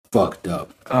fucked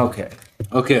up. Okay.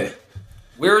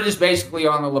 We were just basically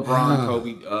on the LeBron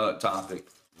Kobe topic.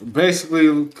 Basically,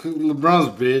 LeBron's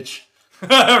a bitch.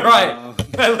 Right.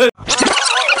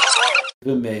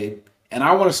 Been made, and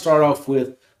I want to start off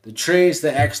with the trades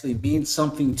that actually mean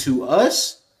something to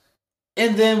us,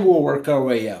 and then we'll work our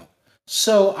way out.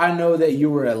 So I know that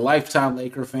you were a lifetime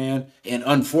Laker fan, and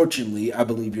unfortunately, I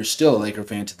believe you're still a Laker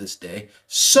fan to this day.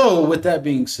 So with that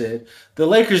being said, the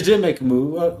Lakers did make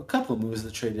a couple of moves at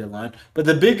the trade deadline, but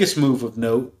the biggest move of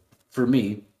note for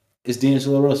me is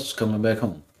D'Angelo Russell's coming back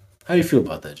home. How do you feel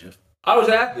about that, Jeff? I was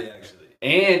happy, actually.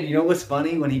 And you know what's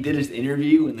funny? When he did his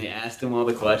interview and they asked him all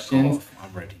the questions. Oh,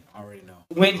 I'm ready. I already know.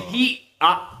 When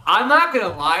I'm not going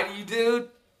to lie to you, dude.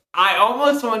 I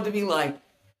almost wanted to be like,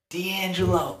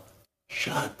 D'Angelo,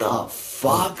 shut the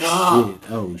fuck up.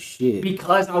 Oh, shit.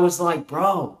 Because I was like,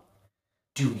 bro,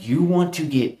 do you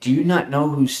not know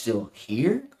who's still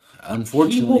here?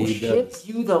 Unfortunately, he will ship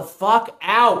you the fuck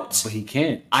out. But he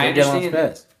can't. I understand.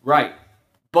 Fast. Right.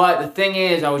 But the thing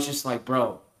is, I was just like,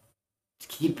 bro,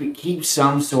 keep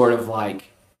some sort of like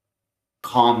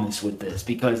calmness with this,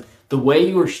 because the way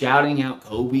you were shouting out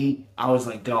Kobe, I was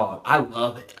like, dog, I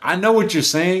love it. I know what you're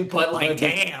saying, but like,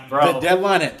 damn, bro, the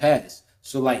deadline had passed,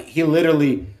 so like he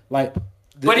literally like.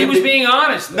 But he was being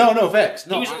honest. Though. No, facts.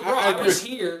 No, he was like, bro, I was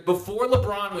here before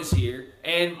LeBron was here,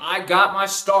 and I got my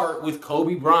start with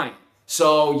Kobe Bryant.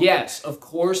 So yes, of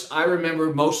course, I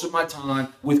remember most of my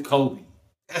time with Kobe,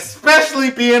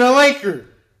 especially being a Laker.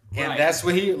 And right. That's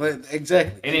what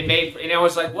exactly. And I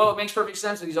was like, well, it makes perfect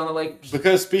sense that he's on the Lakers.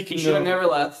 Because he should have never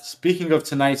left. Speaking of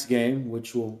tonight's game,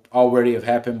 which will already have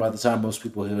happened by the time most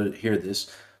people hear this,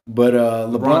 but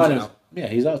LeBron is out. Yeah,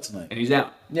 he's out tonight. And he's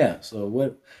out. Yeah, so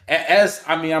what?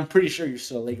 I'm pretty sure you're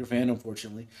still a Laker fan,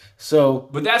 unfortunately. So,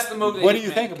 but that's the move. What do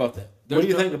you think about that? What do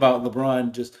you think about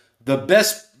LeBron? Just the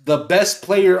best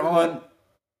player on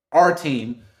our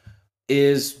team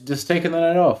is just taking the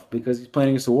night off because he's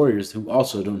playing against the Warriors, who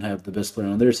also don't have the best player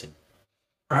on their team.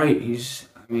 Right. This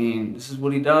is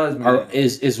what he does, man.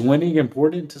 Is winning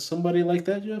important to somebody like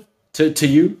that, Jeff? To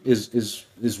you,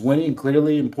 is winning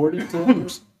clearly important to him?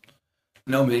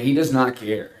 No, man. He does not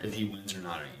care if he wins or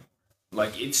not anymore.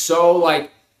 Like, it's so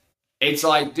like, it's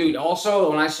like, dude. Also,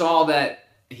 when I saw that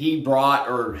he brought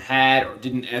or had or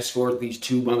didn't escort these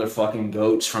two motherfucking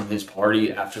goats from his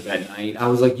party after that night, I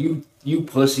was like, you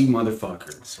pussy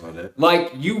motherfucker. Saw that.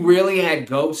 Like, you really had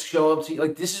goats show up to you.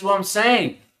 Like, this is what I'm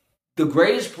saying. The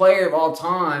greatest player of all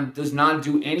time does not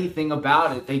do anything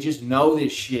about it. They just know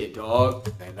this shit, dog.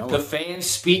 They know the it. fans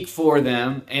speak for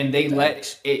them, and they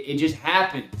let it just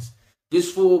happens.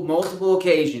 This fool, multiple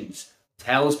occasions,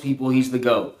 tells people he's the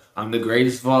GOAT. I'm the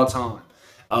greatest of all time.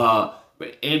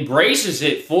 Embraces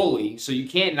it fully, so you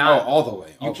can't knock all the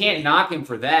way. You can't knock him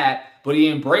for that, but he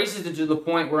embraces it to the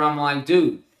point where I'm like,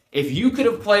 dude, if you could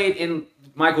have played in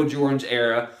Michael Jordan's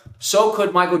era, so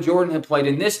could Michael Jordan have played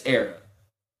in this era.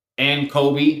 And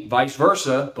Kobe, vice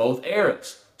versa, both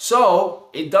eras. So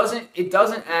it doesn't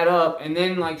add up. And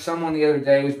then like someone the other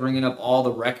day was bringing up all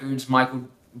the records Michael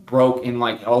broke in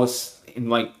like all this in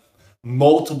like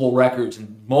multiple records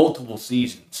in multiple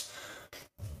seasons.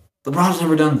 LeBron's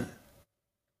never done that.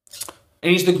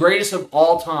 And he's the greatest of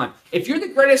all time. If you're the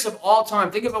greatest of all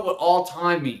time, think about what all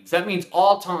time means. That means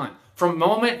all time. From the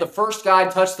moment the first guy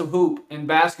touched the hoop in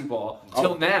basketball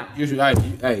till now. You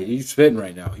spitting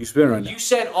right now. You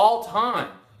said all time.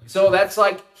 So that's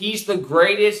like he's the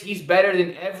greatest. He's better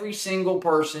than every single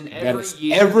person every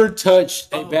year. Ever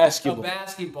touched a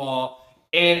basketball.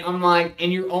 And I'm like,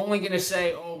 and you're only going to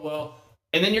say, oh, well,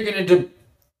 and then you're going to,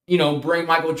 bring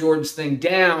Michael Jordan's thing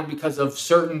down because of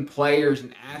certain players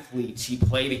and athletes he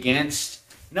played against.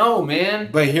 No, man.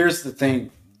 But here's the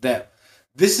thing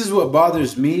this is what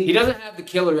bothers me. He doesn't have the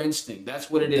killer instinct. That's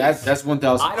what it is. That's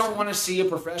 1,000%. I don't want to see a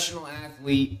professional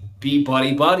athlete be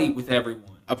buddy-buddy with everyone.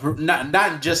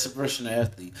 Not just a professional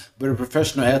athlete, but a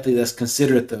professional athlete that's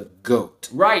considered the GOAT.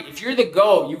 Right. If you're the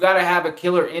GOAT, you got to have a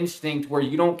killer instinct where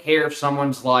you don't care if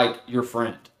someone's like your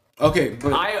friend. Okay,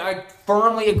 but I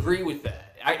firmly agree with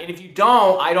that. And if you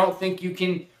don't, I don't think you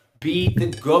can be the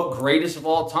greatest of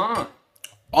all time.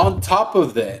 On top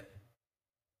of that,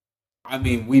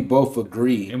 we both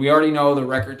agree. And we already know the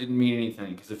record didn't mean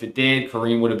anything, because if it did,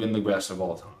 Kareem would have been the best of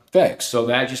all time. Facts. So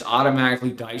that just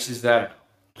automatically dices that out.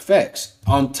 Facts.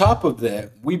 On top of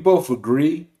that, we both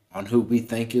agree on who we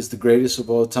think is the greatest of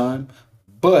all time.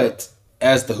 But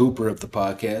as the hooper of the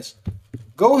podcast,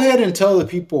 go ahead and tell the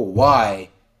people why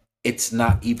it's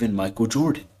not even Michael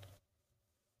Jordan.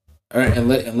 All right,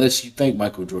 unless you think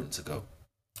Michael Jordan's a GOAT.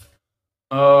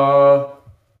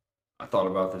 I thought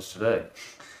about this today.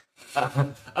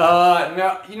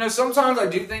 No, sometimes I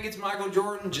do think it's Michael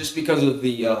Jordan just because of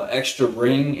the extra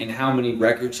ring and how many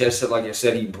records like I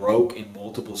said, he broke in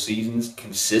multiple seasons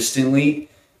consistently.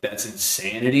 That's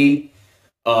insanity.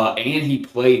 And he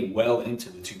played well into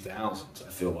the 2000s, I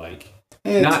feel like.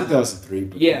 And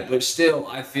 2003. But still,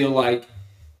 I feel like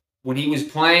when he was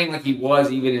playing like he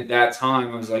was even at that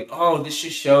time, I was like, oh, this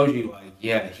just shows you, like,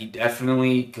 yeah, he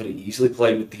definitely could have easily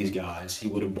played with these guys. He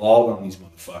would have balled on these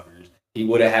motherfuckers. He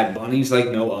would have had bunnies like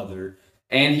no other.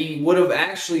 And he would have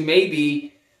actually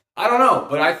maybe, I don't know,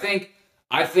 but I think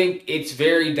it's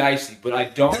very dicey. But I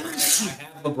don't I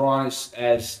have LeBron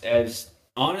as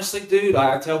honestly, dude,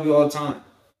 I tell people all the time,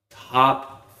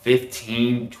 top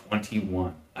 15,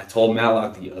 21. I told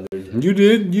Matlock the other day. You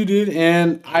did,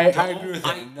 and I agree with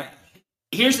that.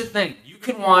 Here's the thing. You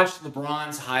can watch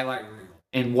LeBron's highlight reel,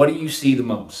 and what do you see the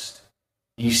most?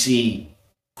 You see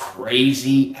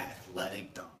crazy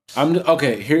athletic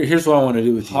dunks. Here's what I want to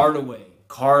do with you. Hardaway,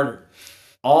 Carter,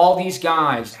 all these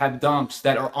guys have dunks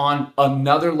that are on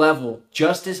another level,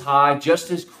 just as high, just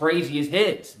as crazy as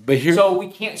his. So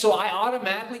I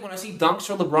automatically, when I see dunks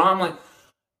for LeBron, I'm like,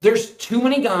 there's too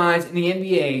many guys in the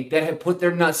NBA that have put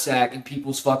their nutsack in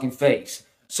people's fucking face.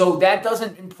 So that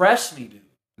doesn't impress me, dude.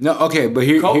 No, okay, but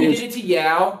Kobe did it to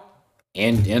Yao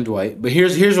and Dwight. But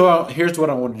here's what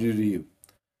I want to do to you.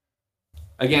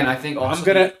 Again, I think also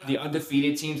the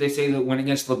undefeated teams, they say that went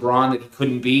against LeBron that he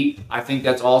couldn't beat. I think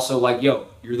that's also like, yo,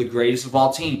 you're the greatest of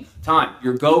all time.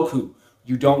 You're Goku.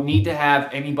 You don't need to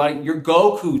have anybody. You're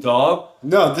Goku, dog.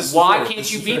 No, this is Why fair. can't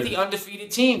This you is beat fair. the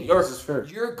undefeated team? This is fair.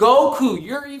 You're Goku.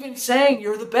 You're even saying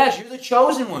you're the best. You're the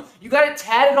chosen one. You got it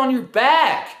tatted on your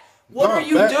back. What are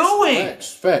you doing?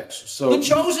 Facts. So The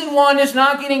chosen one is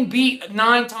not getting beat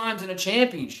 9 times in a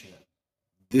championship.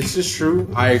 this is true.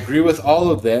 I agree with all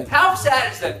of that. How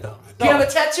sad is that, though? You have a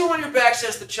tattoo on your back that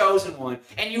says the chosen one,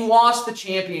 and you lost the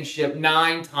championship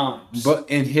 9 times. But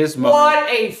in his mind, What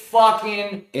a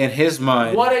fucking... in his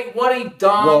mind, What a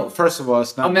dumb well, first of all,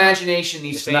 it's not imagination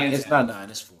these fans It's not 9.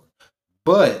 It's 4.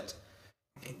 But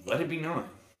let it be 9.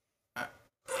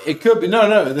 it could be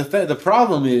no. The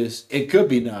problem is it could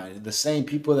be 9. The same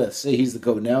people that say he's the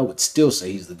GOAT now would still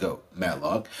say he's the GOAT,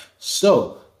 Matlock.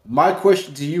 So my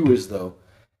question to you is though,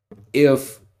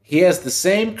 if he has the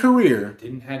same career,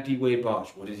 Didn't have D-Wade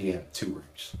Bosch. What did he have? 2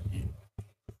 rings.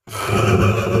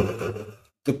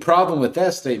 the problem with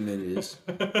that statement is,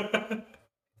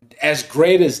 as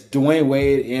great as Dwayne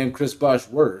Wade and Chris Bosh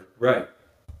were, Right.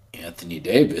 Anthony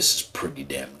Davis is pretty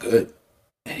damn good.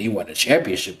 And he won a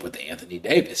championship with Anthony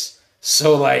Davis.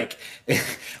 So, like,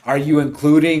 are you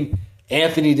including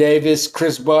Anthony Davis,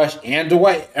 Chris Bosh, and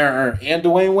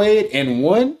Dwayne Wade in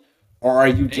one? Or are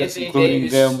you just Anthony including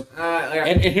Davis, them?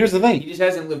 and And here's the thing. he just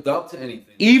hasn't lived up to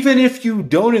anything. Even if you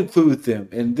don't include them,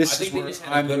 and I this think is they where just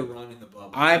had a good run in the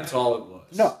bubble. I'm- That's all it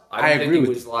was. No, I I don't agree think it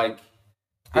with was like...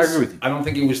 I agree with you. I don't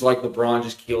think it was like LeBron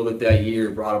just killed it that year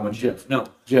and brought him a chip. No.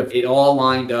 Jeff, It all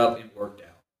lined up and worked out.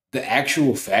 the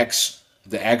actual facts,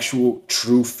 the actual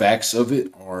true facts of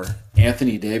it are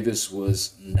Anthony Davis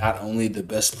was not only the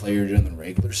best player during the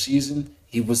regular season,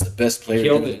 he was the best player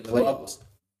Killed during it the in the bubble. playoffs.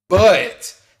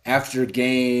 But after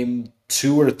game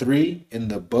 2 or 3 in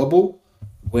the bubble,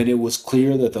 when it was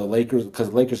clear that the Lakers, because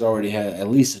the Lakers already had at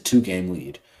least a 2-game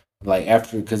lead, like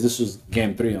after, because this was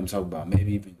game 3 I'm talking about,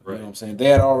 maybe even, you know what I'm saying? They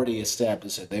had already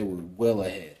established that they were well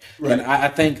ahead. Right. And I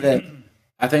think that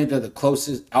the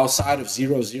closest, outside of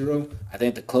 0-0, I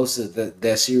think the closest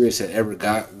that series had ever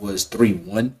got was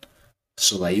 3-1.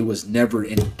 So, like, it was never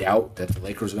in doubt that the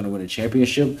Lakers were going to win a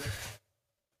championship.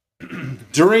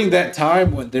 During that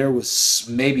time when there was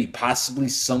maybe possibly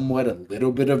somewhat a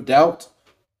little bit of doubt,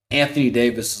 Anthony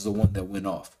Davis is the one that went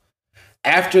off.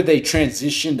 After they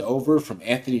transitioned over from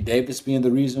Anthony Davis being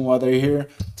the reason why they're here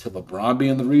to LeBron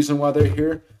being the reason why they're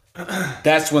here,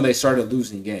 that's when they started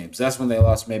losing games. That's when they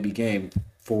lost maybe game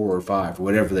 4 or 5 or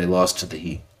whatever they lost to the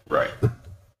Heat. Right.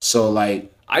 So,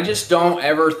 like, I just don't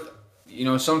ever,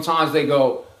 sometimes they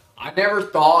go, I never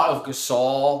thought of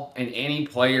Gasol and any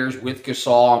players with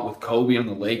Gasol, with Kobe on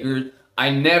the Lakers.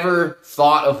 I never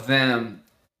thought of them,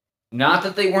 not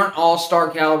that they weren't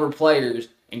all-star caliber players,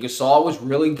 and Gasol was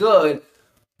really good,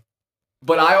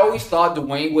 but I always thought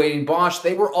Dwayne Wade and Bosh,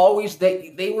 they were always,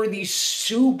 they were these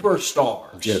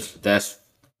superstars. Jeff,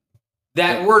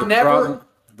 that were never...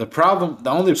 The only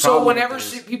problem... So whenever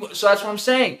people... So that's what I'm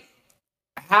saying.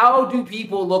 How do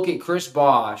people look at Chris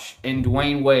Bosh and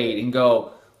Dwayne Wade and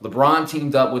go, LeBron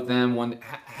teamed up with them?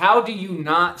 How do you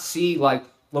not see, like,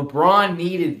 LeBron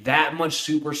needed that much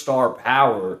superstar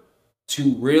power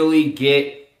to really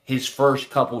get his first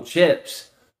couple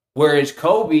chips? Whereas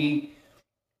Kobe,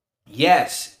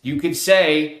 yes, you could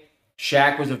say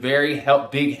Shaq was a very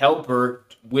big helper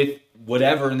with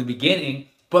whatever in the beginning,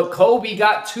 but Kobe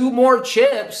got 2 more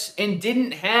chips and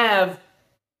didn't have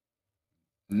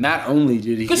Not only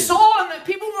did he Gasol, and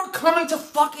people were coming to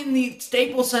fucking the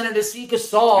Staples Center to see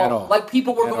Gasol like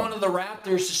people were going to the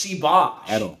Raptors to see Bosh.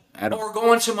 At all. Or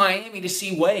going to Miami to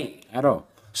see Wade. At all.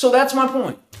 So that's my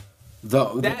point.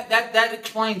 That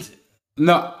explains it.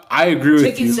 No, I agree with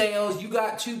you. Ticket sales, you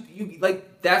got two.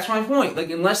 That's my point. Like,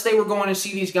 unless they were going to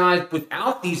see these guys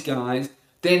without these guys,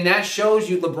 then that shows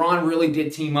you LeBron really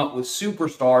did team up with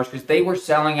superstars because they were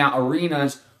selling out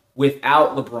arenas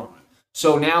without LeBron.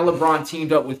 So now LeBron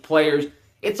teamed up with players.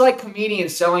 It's like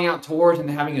comedians selling out tours and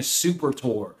having a super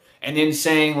tour and then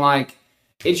saying, like,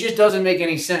 it just doesn't make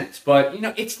any sense. But,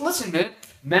 listen, man,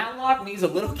 Matlock, when he was a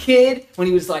little kid, when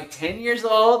he was like 10 years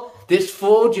old, this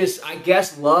fool just, I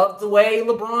guess, loved the way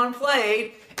LeBron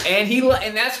played. And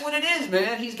that's what it is,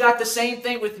 man. He's got the same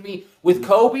thing with me, with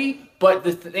Kobe. But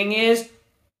the thing is,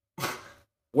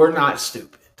 we're not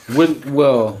stupid.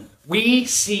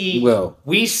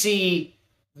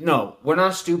 No, we're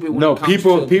not stupid. No,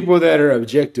 people that are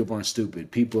objective aren't stupid.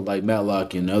 People like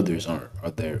Matlock and others are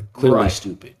they're clearly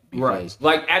stupid. Right.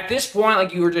 Like, at this point,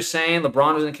 like you were just saying,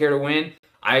 LeBron doesn't care to win.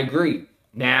 I agree.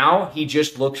 Now he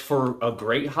just looks for a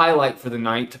great highlight for the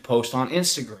night to post on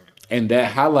Instagram. And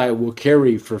that highlight will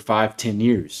carry for 5-10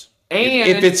 years.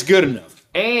 If it's good enough.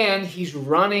 And he's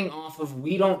running off of,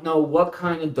 we don't know what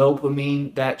kind of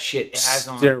dopamine that shit has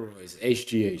on. Steroids,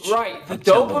 HGH. Right. The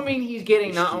dopamine he's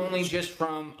getting not only just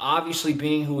from obviously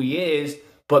being who he is,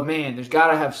 but man,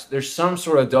 there's some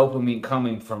sort of dopamine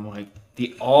coming from like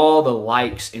all the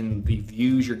likes and the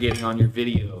views you're getting on your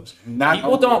videos.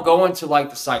 People don't go into like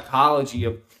the psychology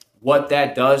of what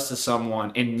that does to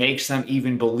someone and makes them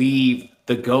even believe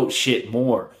the GOAT shit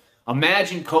more.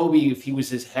 Imagine Kobe if he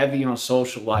was as heavy on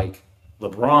social like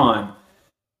LeBron.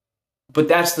 But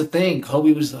that's the thing.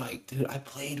 Kobe was like, dude, I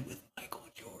played with Michael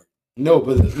Jordan. No,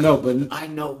 but I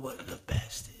know what the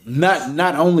best is.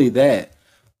 Not only that,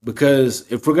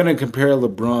 because if we're gonna compare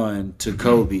LeBron to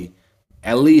Kobe,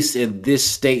 at least in this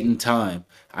state and time,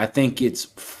 I think it's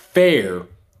fair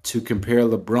to compare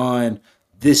LeBron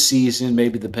this season,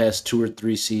 maybe the past 2 or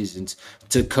 3 seasons,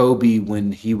 to Kobe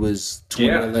when he was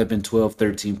 2011, 12,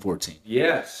 13, 14.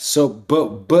 Yes. So,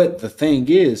 but the thing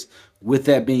is, with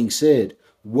that being said,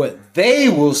 what they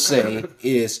will say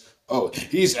is, oh,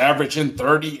 he's averaging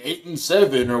 38 and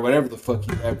 7 or whatever the fuck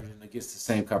he's averaging against the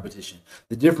same competition.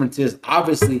 The difference is,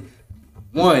 obviously,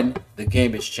 1, the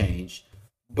game has changed,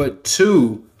 but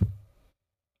 2,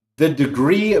 the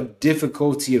degree of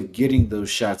difficulty of getting those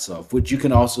shots off, which you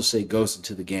can also say goes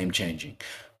into the game changing.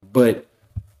 But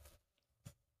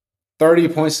 30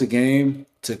 points a game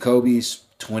to Kobe's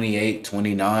 28,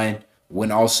 29,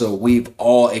 when also we've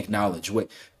all acknowledged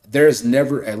there's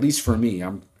never, at least for me,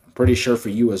 I'm pretty sure for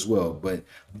you as well, but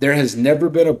there has never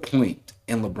been a point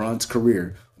in LeBron's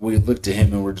career where we looked at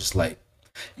him and we're just like,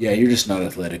 yeah, you're just not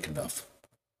athletic enough.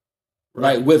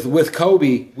 Right, with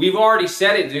Kobe. We've already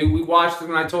said it, dude. We watched him,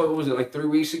 and I told you, what was it, like 3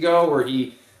 weeks ago, where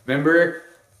he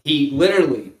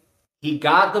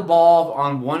got the ball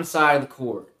on one side of the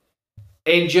court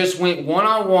and just went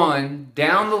one-on-one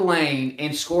down the lane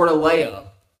and scored a layup.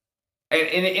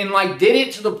 And like did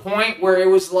it to the point where it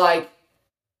was like,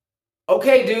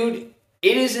 okay, dude,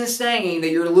 it is insane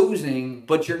that you're losing,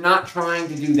 but you're not trying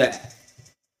to do that.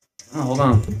 Oh, hold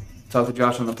on. Talk to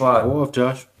Josh on the pod. Go off,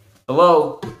 Josh.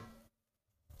 Hello.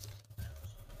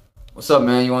 What's up,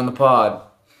 man? You on the pod?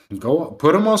 Go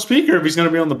put him on speaker if he's going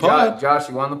to be on the pod. Josh,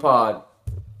 you on the pod?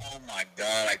 Oh my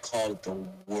God! I called it the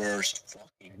worst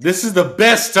fucking. This is the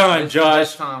best time, Josh.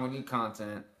 Best time. We need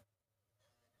content.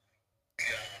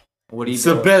 What are you it's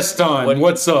doing? The best time.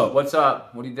 What's up? What's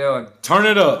up? What are you doing? Turn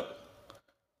it up.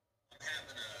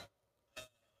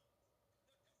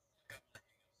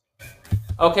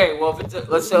 Okay, well, if it's if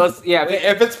it's personal, yeah, then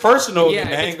if it's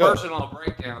personal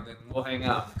breakdown, then we'll hang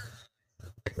up.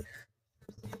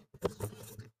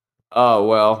 Oh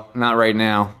well, not right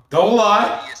now. Don't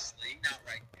lie. Obviously, not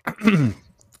right.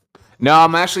 No,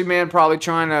 I'm actually, man, probably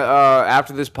trying to.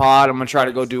 After this pod, I'm gonna try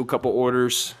to go do a couple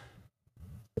orders.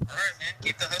 All right, man.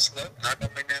 Keep the hustle up. Not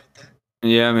gonna make that with that.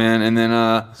 Yeah, man, and then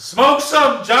smoke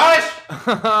some, Josh.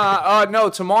 No,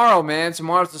 tomorrow, man.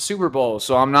 Tomorrow's the Super Bowl,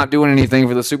 so I'm not doing anything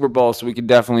for the Super Bowl, so we can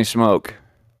definitely smoke.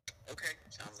 Okay,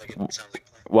 sounds like plan.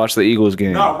 Watch the Eagles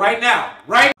game. No, right now,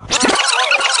 right.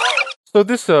 So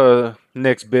this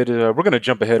next bit, we're gonna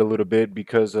jump ahead a little bit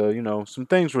because some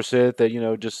things were said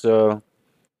that just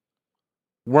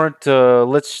weren't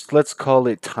let's call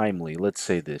it timely. Let's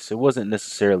say this. It wasn't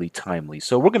necessarily timely.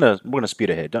 So we're gonna speed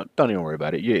ahead. Don't even worry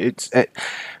about it. It's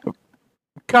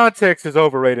context is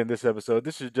overrated in this episode.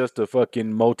 This is just a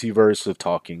fucking multiverse of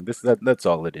talking. That's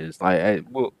all it is.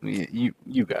 Well,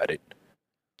 you got it.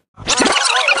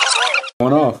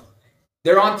 Going off.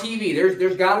 They're on TV.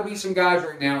 There's got to be some guys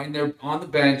right now, and they're on the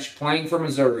bench playing for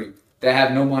Missouri that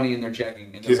have no money in their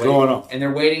checking. And He's going off. And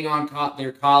they're waiting on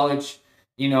their college,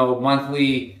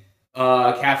 monthly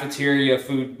cafeteria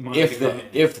food money. If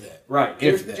that. Right.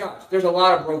 Josh, there's a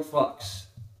lot of broke fucks.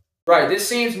 Right. This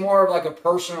seems more of like a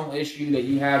personal issue that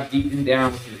you have deep and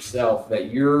down with yourself,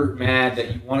 that you're mad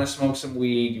that you want to smoke some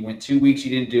weed. You went 2 weeks,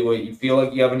 you didn't do it. You feel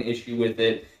like you have an issue with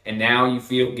it. And now you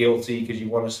feel guilty because you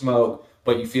want to smoke,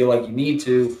 but you feel like you need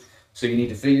to. So you need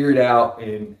to figure it out.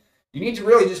 And you need to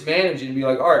really just manage it and be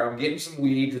like, all right, I'm getting some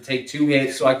weed to take 2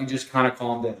 hits so I can just kind of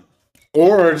calm down.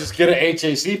 Or just get an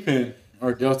HAC pin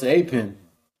or Delta 8 pin.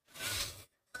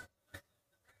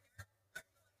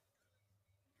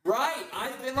 Right,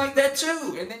 I've been like that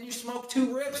too. And then you smoke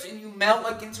 2 rips and you melt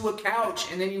like into a couch,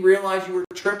 and then you realize you were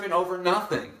tripping over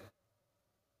nothing.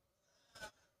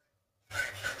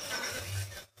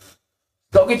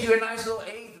 Go get you a nice little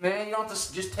eighth, man. You don't have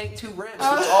to just take 2 rips.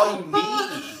 That's all you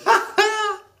need.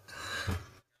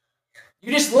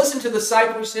 You just listen to the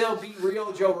Cypress Hill Be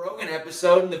Real Joe Rogan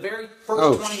episode in the very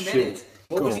first 20 minutes.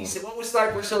 What was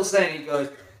Cypress Hill saying?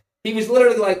 He was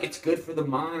literally like, it's good for the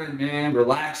mind, man.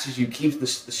 Relaxes you, keeps the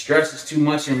stresses too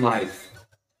much in life.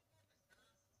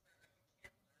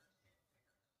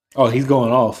 Oh, he's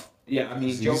going off. Yeah, I mean,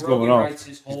 He's Joe going Rogan off. writes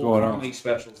his whole comedy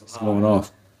specials. He's going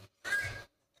off.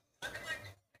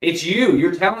 It's you.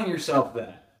 You're telling yourself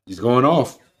that. He's going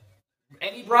off.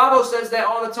 Eddie Bravo says that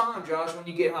all the time, Josh, when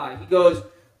you get high. He goes,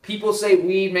 people say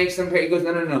weed makes them pay. He goes,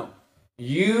 no.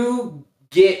 You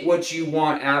get what you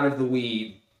want out of the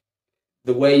weed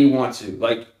the way you want to.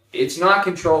 Like, it's not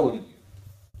controlling you.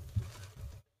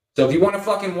 So if you want to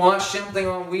fucking watch something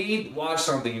on weed, watch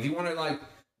something. If you want to,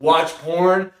 watch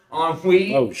porn on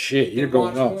weed. Oh, shit. You're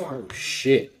going off. Porn. Oh,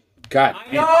 shit. God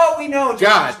damn. I know, we know.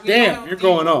 Josh. God damn, you're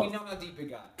going off. We know how deep it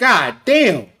got. God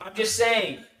damn. I'm just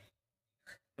saying.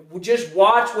 Just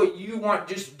watch what you want.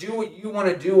 Just do what you want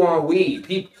to do on weed.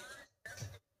 People.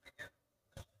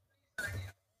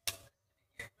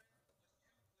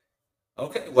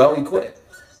 Okay, well, you quit.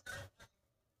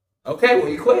 Okay, well,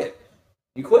 you quit.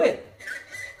 You quit.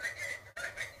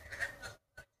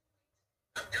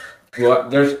 Well,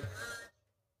 there's...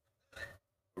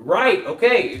 Right,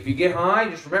 okay, if you get high,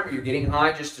 just remember, you're getting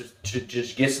high just to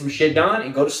just get some shit done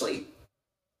and go to sleep.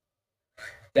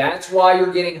 That's why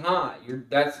you're getting high.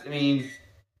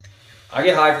 I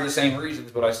get high for the same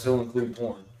reasons, but I still include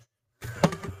porn.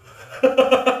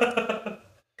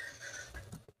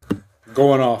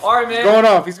 Going off. All right, man. He's going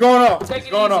off. He's going off. Take He's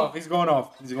it going easy. off. He's going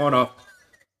off. He's going off.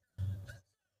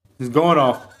 He's going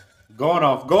off. Going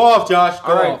off. Go off, Josh.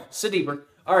 Go All right, off. sit deeper.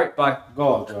 All right, bye. Go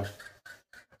off, Josh.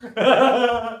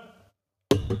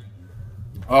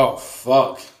 Oh,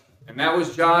 fuck. And that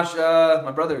was Josh,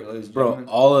 my brother, ladies and Bro, gentlemen.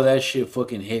 all of that shit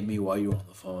fucking hit me while you were on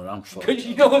the phone. I'm fucked Because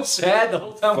you up. know what's sad? The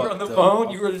whole time we're on the Fucked phone,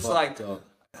 up. you were just like, Fucked up.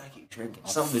 I keep drinking I'm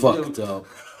something fucked to do. up.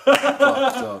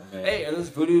 Fucked up, man. Hey, are those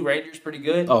Voodoo Rangers pretty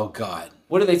good? Oh, God.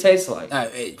 What do they taste like?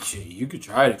 Hey, shit, you could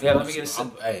try it if Yeah, you let want me get a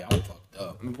some. sip. I'm fucked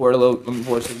up. Let me pour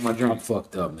a sip of my I'm drink.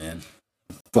 fucked up, man.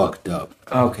 Fucked up.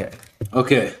 Okay.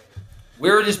 Okay. We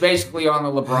were just basically on the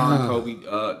LeBron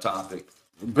Kobe topic.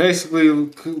 Basically,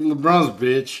 LeBron's a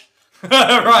bitch.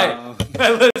 Right.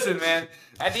 Listen, man.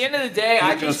 At the end of the day,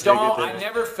 I just take it don't. there. I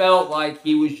never felt like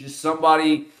he was just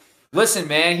somebody. Listen,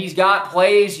 man. He's got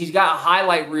plays. He's got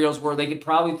highlight reels where they could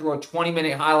probably throw a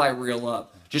 20-minute highlight reel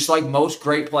up. Just like most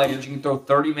great players, you can throw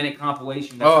 30-minute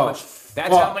compilation. That's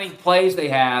how many plays they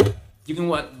have. You can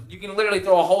literally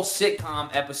throw a whole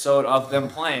sitcom episode of them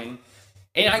playing.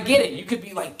 And I get it. You could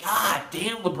be like, God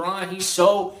damn, LeBron,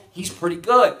 he's pretty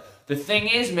good. The thing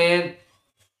is, man,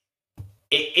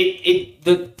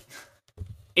 it's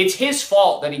his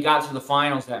fault that he got to the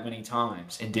finals that many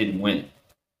times and didn't win.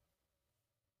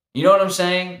 You know what I'm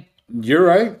saying? You're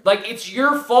right. Like, it's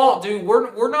your fault, dude.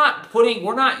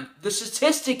 The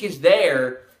statistic is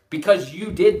there because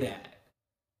you did that.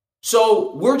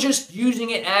 So we're just using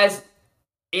it as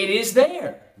it is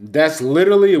there. That's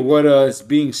literally what is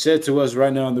being said to us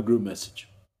right now in the group message.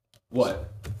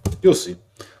 What? You'll see.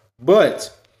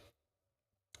 But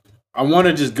I want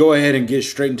to just go ahead and get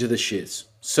straight into the shits.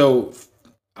 So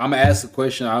I'm going to ask the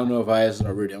question. I don't know if I asked it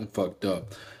already. I'm fucked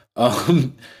up.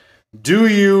 Do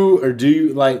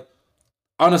you like,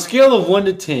 on a scale of 1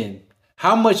 to 10,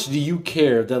 how much do you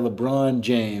care that LeBron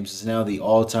James is now the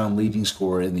all-time leading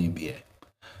scorer in the NBA?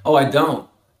 Oh, I don't.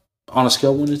 On a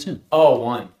scale of 1 to 10. Oh,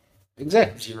 1.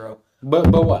 Exactly. 0. But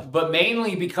what? But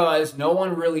mainly because no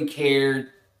one really cared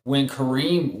when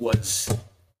Kareem was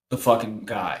the fucking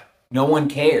guy. No one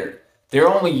cared. They're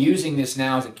only using this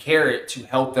now as a carrot to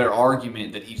help their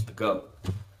argument that he's the GOAT.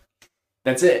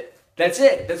 That's it. That's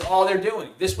it. That's all they're doing.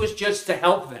 This was just to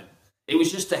help them. It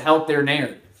was just to help their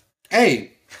narrative.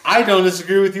 Hey, I don't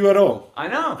disagree with you at all. I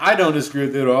know. I don't disagree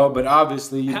with you at all, but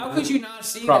obviously... How could you not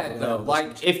see that, though?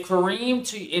 Like, if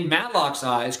Kareem, in Matlock's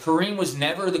eyes, Kareem was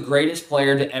never the greatest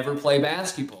player to ever play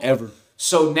basketball. Ever.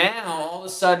 So now, all of a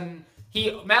sudden,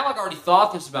 Matlock already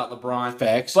thought this about LeBron.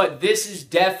 Facts. But this is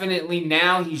definitely,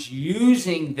 now he's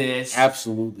using this...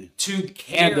 Absolutely. To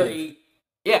carry...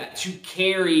 Yeah, to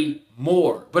carry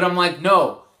more. But I'm like,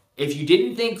 no. If you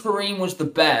didn't think Kareem was the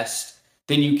best,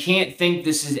 then you can't think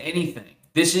this is anything.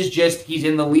 This is just, he's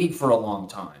in the league for a long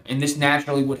time. And this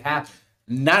naturally would happen.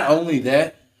 Not only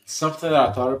that, something that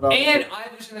I thought about. And I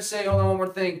was going to say, hold on, one more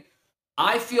thing.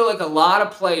 I feel like a lot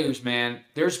of players, man,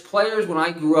 there's players when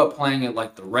I grew up playing at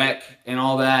like the Rec and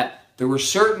all that, there were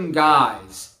certain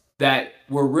guys that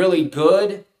were really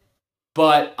good,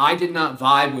 but I did not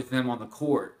vibe with them on the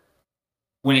court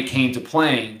when it came to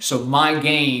playing. So my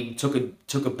game took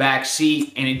a back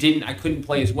seat, and I couldn't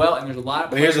play as well. And there's a lot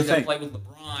of players that play with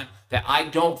LeBron that I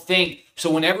don't think. So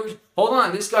whenever, hold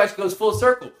on, this guy goes full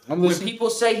circle. When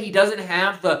people say he doesn't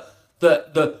have the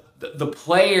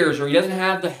players or he doesn't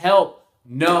have the help,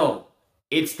 no.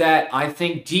 It's that I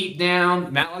think deep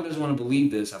down, Matlock doesn't want to believe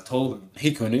this. I've told him.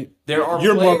 He couldn't.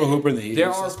 You're more of a hooper than he is.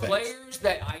 There are players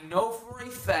that I know for a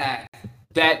fact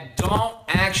that don't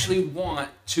actually want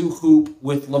to hoop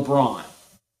with LeBron.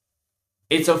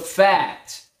 It's a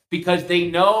fact because they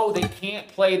know they can't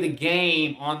play the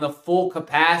game on the full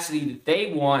capacity that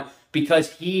they want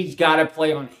because he's got to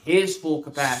play on his full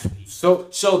capacity. So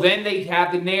then they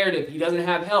have the narrative, he doesn't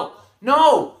have help.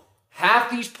 No, half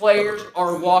these players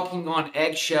are walking on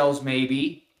eggshells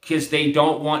maybe because they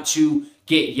don't want to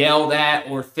get yelled at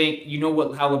or think, you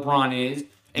know how LeBron is.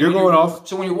 And you're going off.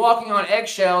 So when you're walking on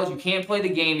eggshells, you can't play the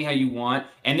game how you want.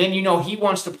 And then, he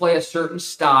wants to play a certain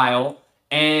style.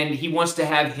 And he wants to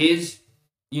have his,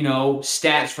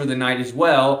 stats for the night as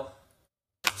well.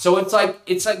 So it's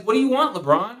like, what do you want,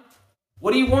 LeBron?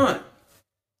 What do you want?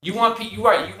 You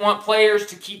want players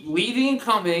to keep leaving and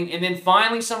coming. And then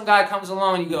finally some guy comes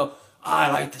along and you go, I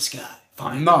like this guy.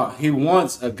 Fine. No, he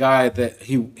wants a guy that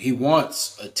he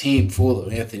wants a team full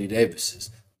of Anthony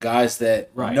Davises. Guys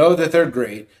that know that they're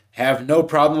great, have no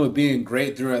problem with being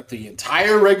great throughout the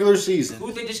entire regular season. Who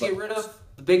did they just get rid of?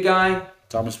 The big guy?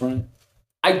 Thomas Bryant.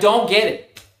 I don't get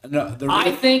it. No,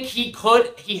 I think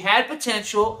he had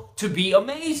potential to be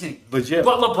amazing. But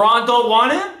LeBron don't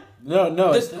want him?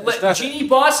 No. Jeannie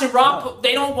Buss and Rob,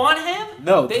 they don't want him?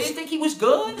 No. They didn't think he was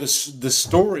good?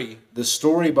 The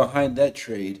story behind that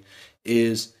trade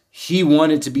is he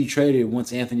wanted to be traded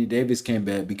once Anthony Davis came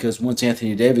back because once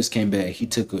Anthony Davis came back, he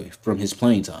took it from his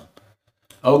playing time.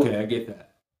 Okay, I get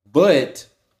that. But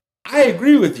I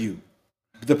agree with you.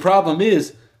 The problem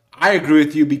is, I agree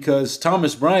with you because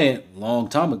Thomas Bryant, long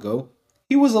time ago,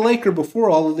 he was a Laker before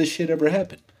all of this shit ever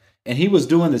happened. And he was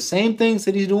doing the same things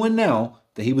that he's doing now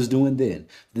that he was doing then.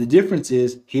 The difference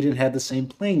is he didn't have the same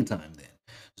playing time then.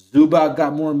 Zubac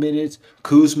got more minutes.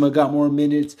 Kuzma got more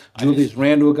minutes. Julius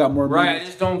Randle got more minutes. I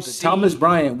just don't see. Thomas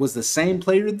Bryant was the same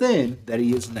player then that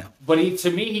he is now. But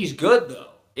to me, he's good, though.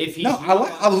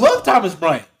 I love Thomas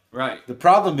Bryant. Right. The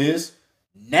problem is,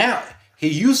 now, he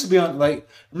used to be on,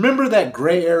 remember that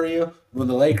gray area when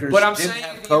the Lakers didn't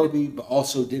have Kobe, but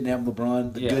also didn't have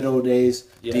LeBron? The good old days.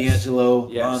 Yes. D'Angelo,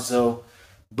 Lonzo.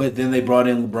 But then they brought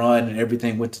in LeBron and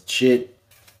everything went to shit.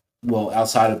 Well,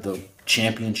 outside of the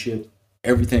championship.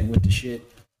 Everything went to shit.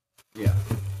 Yeah.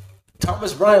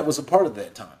 Thomas Bryant was a part of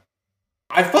that time.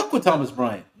 I fuck with Thomas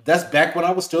Bryant. That's back when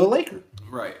I was still a Laker.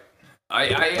 Right.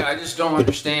 I just don't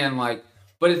understand,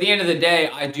 but at the end of the day,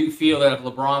 I do feel that if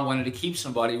LeBron wanted to keep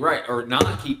somebody, right, or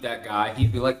not keep that guy,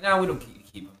 he'd be like, no, we don't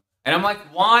keep him. And I'm like,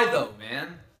 why though,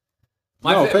 man?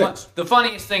 The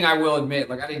funniest thing I will admit,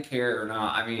 I didn't care or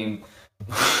not. I mean,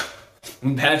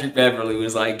 when Patrick Beverly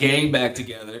was like, gang back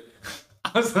together,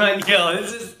 I was like, yo,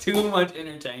 this is too much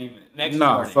entertainment. Next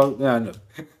morning. Fuck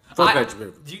Patrick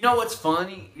Beverly. Do you know what's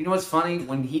funny?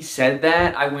 When he said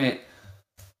that, I went,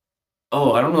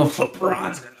 oh, I don't know if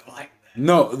LeBron's going to like that.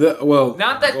 No,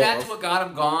 not that that's what got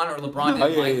him gone or LeBron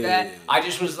didn't like that. Yeah. I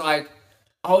just was like,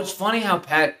 oh, it's funny how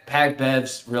Pat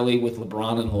Bev's really with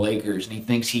LeBron and the Lakers, and he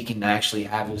thinks he can actually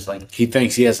have his, He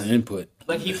thinks he has an input.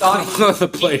 He thought the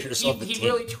players on the team. He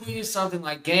really tweeted something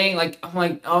like, gang, I'm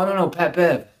like, oh, no, Pat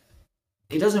Bev.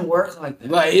 It doesn't work like that.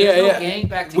 No gang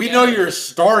back together. We know you're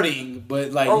starting,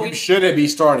 but you shouldn't be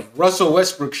starting. Russell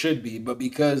Westbrook should be, but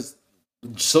because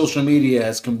social media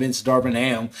has convinced Darvin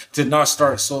Ham to not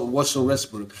start Russell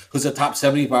Westbrook, who's a top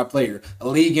 75 player, a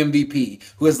league MVP,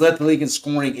 who has led the league in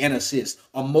scoring and assists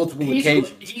on multiple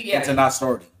occasions, into not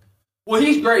starting. Well,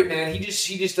 he's great, man. He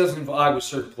just doesn't vibe with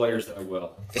certain players that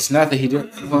well. It's not that he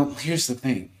did. Well, here's the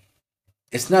thing.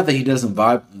 It's not that he doesn't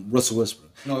vibe Russell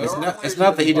Westbrook. No, it's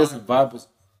not that he doesn't vibe with.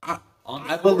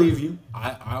 I believe you.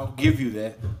 I'll give you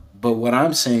that. But what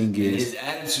I'm saying is his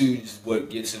attitude is what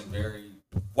gets him very.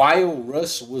 While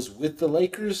Russ was with the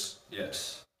Lakers,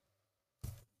 Yes.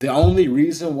 the only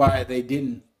reason why they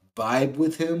didn't vibe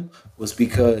with him was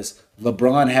because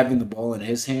LeBron having the ball in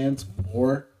his hands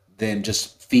more than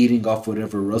just feeding off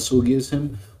whatever Russell gives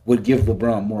him would give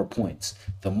LeBron more points.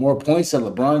 The more points that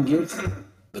LeBron gets,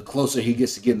 the closer he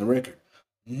gets to getting the record.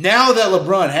 Now that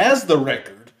LeBron has the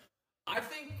record, I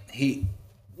think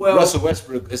Russell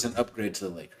Westbrook is an upgrade to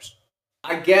the Lakers.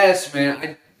 I guess,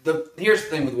 man. Here's the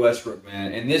thing with Westbrook,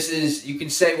 man, and this is, you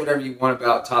can say whatever you want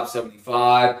about top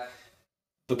 75.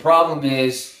 The problem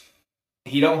is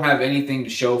he don't have anything to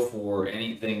show for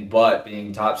anything but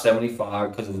being top 75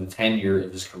 because of the tenure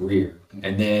of his career.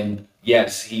 And then,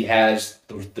 yes, he has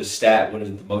the stat. What is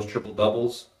it? The most triple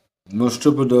doubles. Most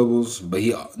triple doubles, but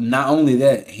he not only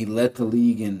that, he led the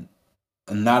league in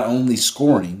not only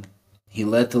scoring. He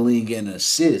led the league in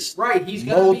assists. Right, he's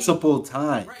multiple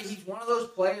times. Right, he's one of those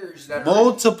players that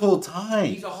multiple times.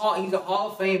 He's a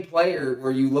Hall of Fame player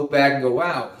where you look back and go,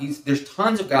 wow. There's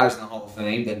tons of guys in the Hall of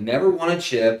Fame that never won a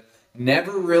chip,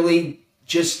 never really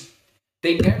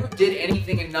they never did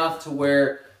anything enough to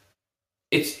where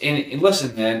it's. And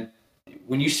listen, man,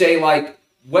 when you say like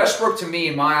Westbrook, to me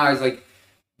in my eyes, like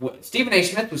what Stephen A.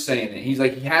 Smith was saying it. He's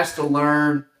like he has to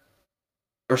learn.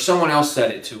 Or someone else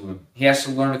said it to him. He has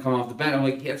to learn to come off the bench. I'm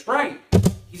like, yeah, that's right.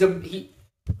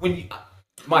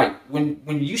 Mike, when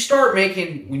you start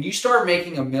making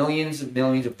millions and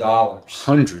millions of dollars,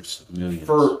 hundreds of millions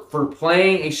for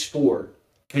playing a sport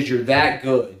because you're that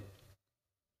good.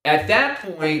 At that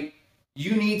point,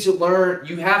 you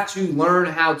have to learn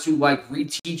how to like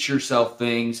reteach yourself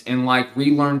things and like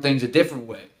relearn things a different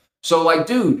way. So like,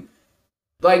 dude.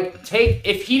 Like,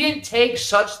 if he didn't take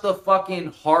such the fucking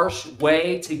harsh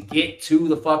way to get to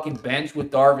the fucking bench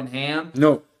with Darvin Ham.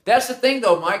 No. That's the thing,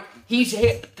 though, Mike.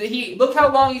 Look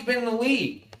how long he's been in the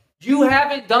league. You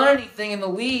haven't done anything in the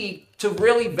league to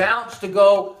really vouch to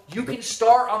go, you can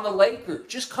start on the Lakers.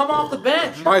 Just come off the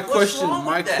bench. My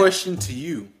question to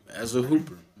you, as a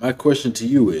hooper, my question to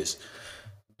you is,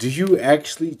 do you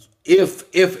actually, if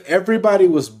everybody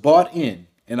was bought in,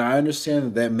 and I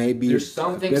understand that may be there's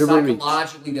something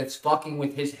psychologically that's fucking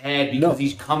with his head because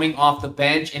he's coming off the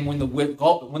bench, and when the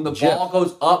ball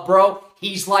goes up, bro,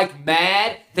 he's like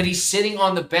mad that he's sitting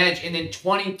on the bench, and then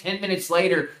 10 minutes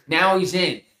later, now he's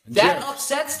in. That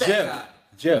upsets that guy.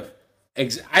 Jeff,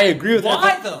 I agree with that.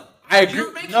 Why though? I agree.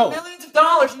 You're making millions of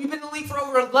dollars, and you've been in the league for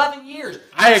over 11 years.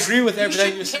 I agree with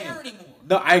everything you're saying. Anymore.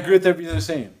 No, I agree with everything you're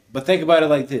saying. But think about it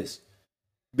like this.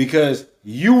 Because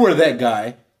you were that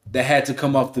guy that had to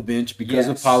come off the bench because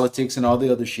of politics and all the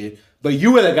other shit. But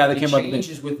you were that guy that came off the bench.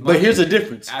 But here's a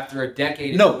difference. After a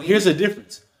decade. No, here's a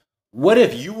difference. What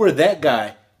if you were that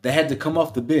guy that had to come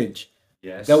off the bench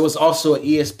that was also an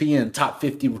ESPN top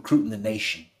 50 recruit in the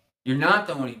nation? You're not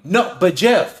the only. No, but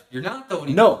Jeff. You're not the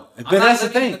only. No, but that's the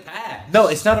thing. No,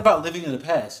 it's not about living in the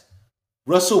past.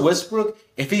 Russell Westbrook,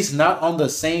 if he's not on the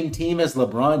same team as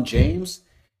LeBron James,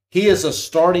 he is a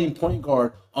starting point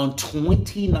guard on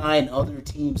 29 other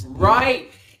teams.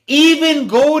 Right. Even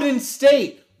Golden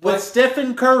State with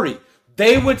Stephen Curry,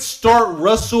 they would start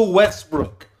Russell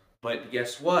Westbrook. But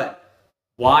guess what?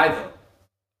 Why though?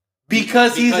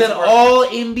 Because he's an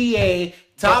all-NBA,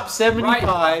 top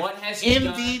 75,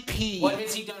 MVP. What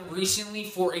has he done recently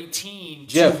for a team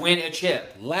Jeff, to win a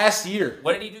chip? Last year.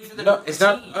 What did he do for the team? It's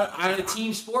a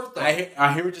team sport, though. I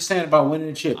hear what you're saying about winning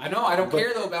a chip. I know. I don't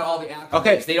care, though, about all the accolades.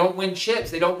 Okay. They don't win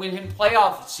chips. They don't win him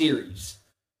playoff series.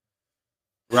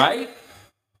 Right?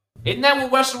 Isn't that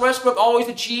what Russell Westbrook always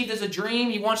achieved as a dream?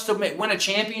 He wants to win a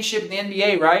championship in the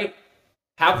NBA, right?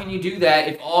 How can you do that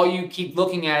if all you keep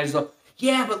looking at is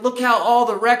yeah, but look how all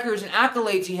the records and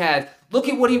accolades he has. Look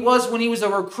at what he was when he was a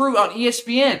recruit on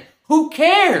ESPN. Who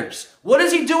cares? What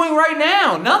is he doing right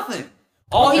now? Nothing.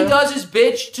 All he does is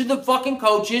bitch to the fucking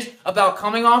coaches about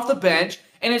coming off the bench.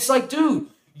 And it's like, dude,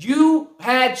 you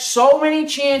had so many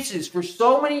chances for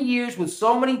so many years with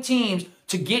so many teams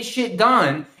to get shit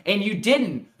done, and you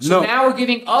didn't. So now we're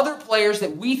giving other players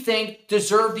that we think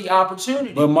deserve the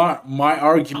opportunity. But my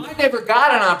argument... I never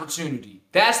got an opportunity.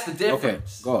 That's the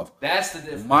difference. Okay, go off. That's the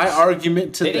difference. My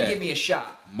argument to They didn't give me a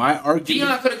shot. My argument...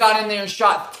 Deion could have got in there and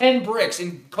shot 10 bricks,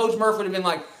 and Coach Murphy would have been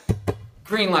like,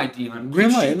 Green light, Dion. Green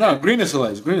You light. shoot No, that. green is the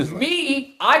lights. Green is the lights.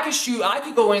 Me, I could shoot. I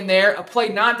could go in there, a play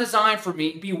not designed for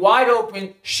me, be wide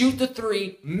open, shoot the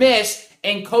three, miss,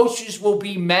 and coaches will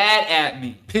be mad at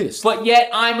me. Pissed. But yet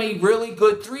I'm a really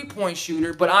good 3-point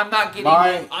shooter, but I'm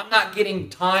not getting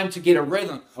time to get a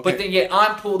rhythm. Okay. But then yet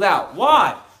I'm pulled out.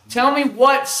 Why? Tell me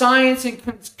what science and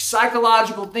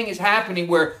psychological thing is happening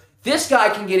where this guy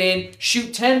can get in,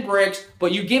 shoot 10 bricks,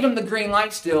 but you give him the green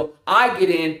light still. I get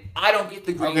in, I don't get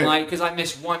the green light because I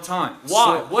missed one time.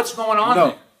 Why? So- What's going on No,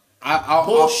 there? I'll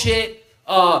Bullshit.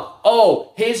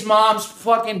 His mom's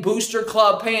fucking booster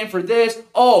club paying for this.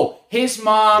 Oh, his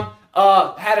mom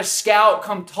had a scout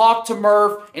come talk to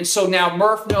Murph, and so now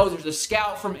Murph knows there's a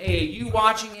scout from AAU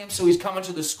watching him, so he's coming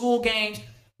to the school games.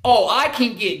 Oh, I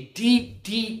can get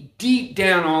deep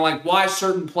down on like why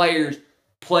certain players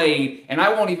played, and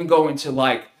I won't even go into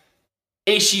like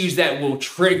issues that will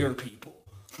trigger people.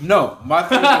 No, my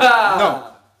thing is, no.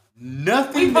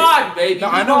 Nothing. We vibe, baby. No,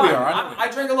 We I know we vibe. are. I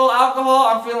drink a little alcohol.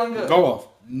 I'm feeling good. Go off.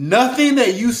 Nothing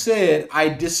that you said I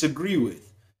disagree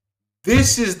with.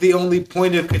 This is the only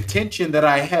point of contention that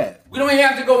I have. We don't even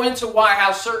have to go into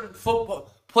how certain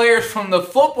football players from the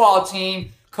football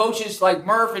team, coaches like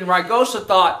Murph and Rygosa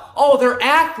thought, oh, they're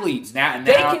athletes. Now-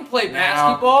 They can play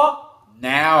basketball.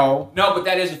 Now, No, but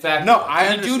that is a fact. No, I You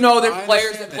do understand- know there's I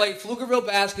players that understand play Pflugerville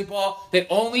basketball that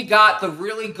only got the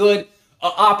really good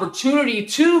opportunity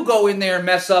to go in there and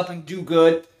mess up and do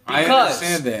good. I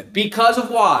understand that. Because of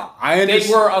why? I They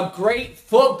understand- were a great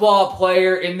football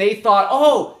player and they thought,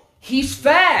 oh, he's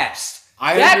fast.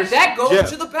 That goes Jeff.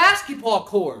 to the basketball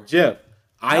court. Jeff,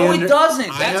 No, it doesn't.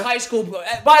 That's high school.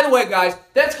 By the way, guys,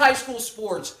 that's high school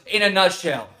sports in a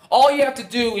nutshell. All you have to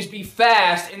do is be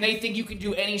fast, and they think you can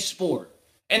do any sport.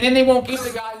 And then they won't give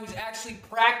the guy who's actually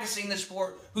practicing the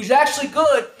sport, who's actually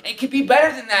good and can be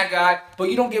better than that guy, but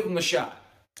you don't give him a shot.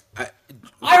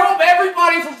 I hope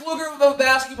everybody from Pflugerville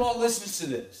basketball listens to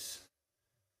this,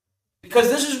 because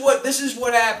this is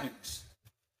what happens.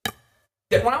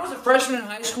 When I was a freshman in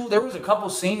high school, there was a couple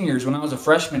seniors when I was a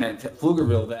freshman at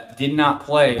Pflugerville that did not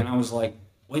play, and I was like,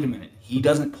 "Wait a minute, he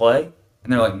doesn't play?"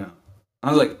 And they're like, "No." I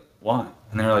was like, "Why?"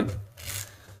 And they're like,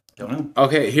 "Don't know."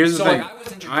 Okay, here's the So, thing. like, I was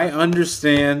introduced- I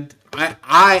understand.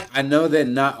 I know that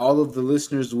not all of the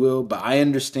listeners will, but I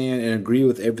understand and agree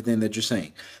with everything that you're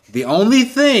saying. The only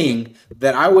thing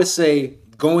that I would say,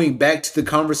 going back to the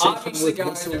conversation Obviously, with guys,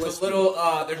 Russell there's Westbrook,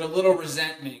 a little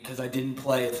resentment because I didn't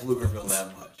play at Pflugerville that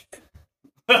much.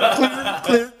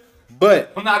 clear,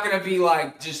 but I'm not gonna be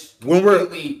like just when we're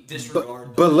completely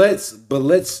disregard. but let's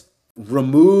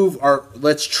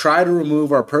try to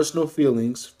remove our personal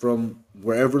feelings from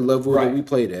wherever level that we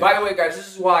played at. By the way, guys,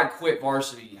 this is why I quit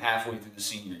varsity halfway through the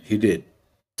senior year. He did.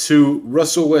 To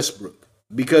Russell Westbrook.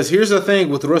 Because here's the thing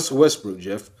with Russell Westbrook,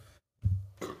 Jeff.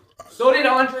 So did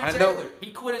Andre I know. Taylor.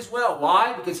 He quit as well.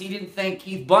 Why? Because he didn't think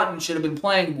Keith Bunton should have been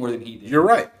playing more than he did. You're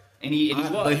right. And he was.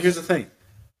 But here's the thing.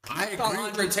 I thought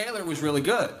Andre Taylor was really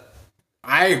good.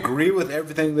 I agree with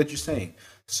everything that you're saying.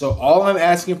 So all I'm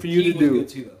asking for you He to was do. good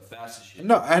too, though. Fast as shit.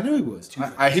 No, I knew he was.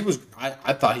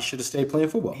 I thought he should have stayed playing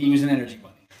football. He was an energy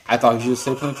bunny. I thought he should have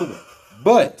stayed playing football.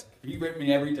 But He ripped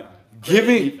me every time.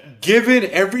 given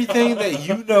everything that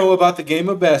you know about the game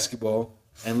of basketball,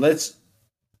 and let's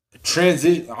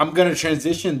transition. I'm gonna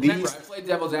transition Remember, these. I played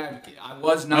devil's advocate. I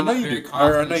was I not know a you very did. I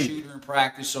confident know you shooter in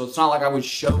practice, so it's not like I was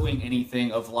showing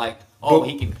anything of like, oh, But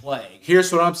he can play.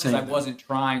 Here's what I'm Because I saying. wasn't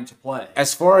trying to play.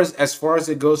 As far as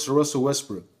it goes to Russell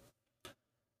Westbrook,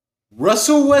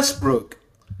 Russell Westbrook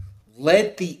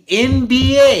led the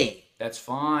NBA. That's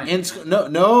fine.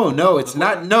 No, it's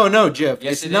not. No, Jeff.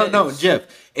 Yes, it no, is. Jeff.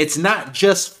 It's not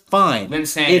just fine.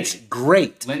 Linsanity. It's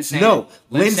great. Linsanity. No,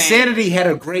 Linsanity. Linsanity had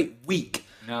a great week.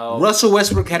 No. Russell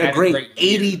Westbrook had a Had a great great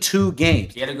year. 82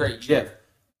 games. He had a great Jeff, year.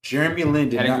 Jeremy Lin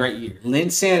did Had a not. great year.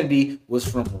 Linsanity was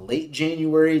from late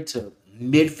January to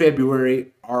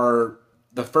mid-February, or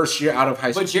the first year out of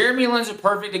high school. But Jeremy Lin's a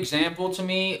perfect example to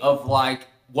me of like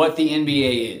what the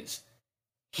NBA is.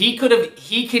 He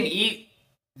can eat.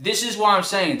 This is why I'm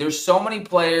saying there's so many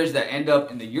players that end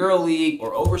up in the EuroLeague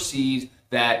or overseas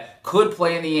that could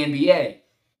play in the NBA.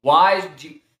 Why is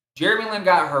Jeremy Lin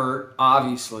got hurt,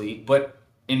 obviously, but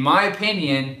in my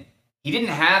opinion, he didn't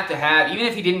have to have, even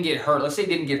if he didn't get hurt, let's say he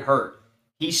didn't get hurt,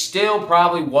 he still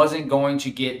probably wasn't going to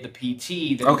get the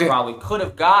PT that Okay. he probably could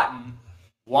have gotten.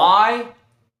 Why?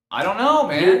 I don't know,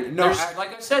 man. No,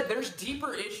 Like I said, there's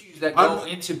deeper issues that go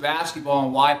into basketball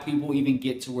and why people even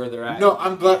get to where they're at. No,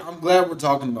 I'm glad we're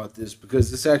talking about this,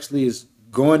 because this actually is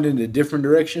going in a different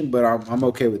direction, but I'm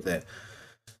okay with that.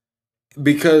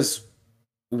 Because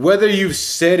whether you've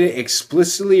said it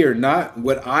explicitly or not,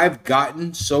 what I've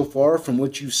gotten so far from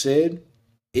what you said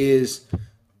is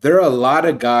there are a lot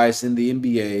of guys in the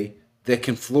NBA that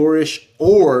can flourish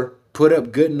or put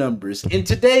up good numbers in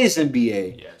today's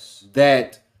NBA Yes.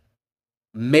 that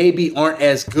maybe aren't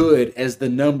as good as the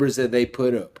numbers that they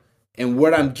put up. And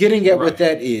what I'm getting at with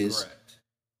that is, Correct.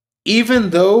 even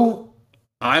though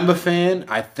I'm a fan,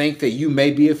 I think that you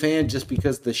may be a fan just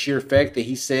because the sheer fact that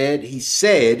he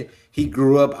said he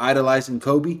grew up idolizing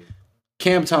Kobe.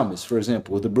 Cam Thomas, for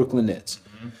example, with the Brooklyn Nets.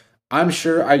 Mm-hmm. I'm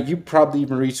sure you probably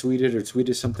even retweeted or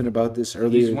tweeted something about this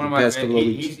earlier in the past couple of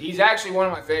weeks. He's actually one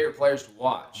of my favorite players to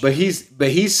watch. But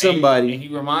he's somebody. And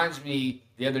he reminds me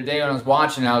the other day when I was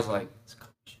watching, I was like, "It's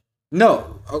Coach."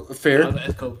 No, fair.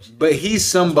 That's Coach. But he's Watching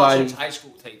somebody. his high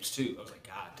school tapes too. I was like,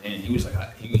 God damn, he was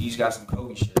like, he's got some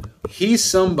Kobe shit. He's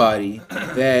somebody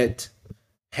that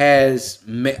has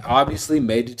obviously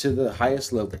made it to the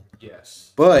highest level.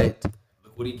 Yes. But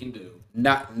Look what he can do.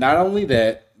 not only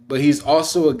that, but he's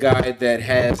also a guy that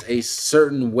has a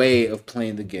certain way of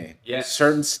playing the game. Yes.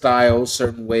 Certain style,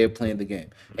 certain way of playing the game.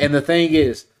 And the thing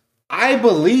is, I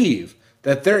believe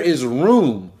that there is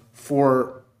room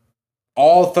for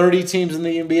all 30 teams in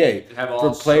the NBA To have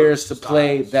all for players to sorts of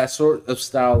play styles. that sort of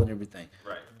style and everything.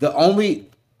 Right. The only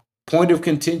point of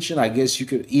contention, I guess you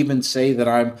could even say that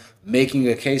I'm making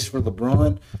a case for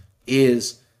LeBron,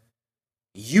 is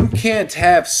you can't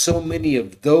have so many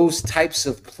of those types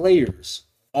of players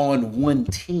on one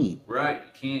team. Right.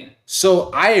 You can't.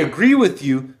 So I agree with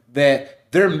you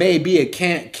that there may be a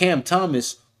Cam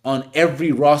Thomas on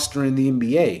every roster in the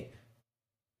NBA.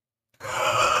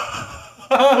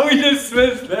 We just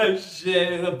missed that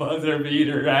shit in the buzzer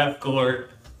beater half court.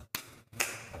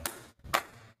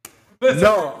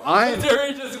 No,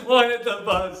 Missouri just won at the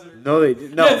buzzer. No, they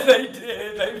did. No, Yes, they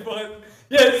did. They won.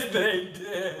 Yes, they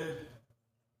did.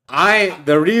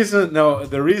 the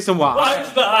reason why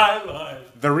Watch the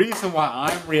highlight. the reason why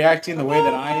I'm reacting the way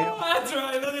that I am. That's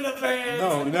right. Look at the fans.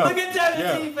 No. Look at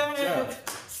Tennessee Yeah, fans. yeah.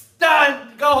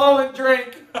 Stunned. Go home and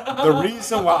drink. The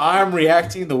reason why I'm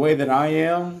reacting the way that I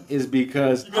am is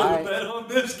because You got to bet on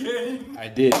this game. I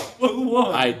did. Who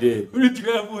won? I did. Who did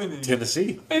you have winning?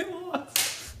 Tennessee. They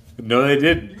lost. No, they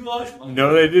didn't. You lost money.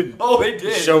 No, they didn't. Oh, they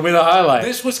did. Show me the highlight.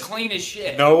 This was clean as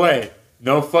shit. No way.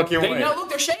 No fucking way. Look,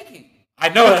 they're shaking. I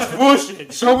know that's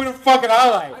bullshit. Show me the fucking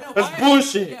highlight. I know, That's why-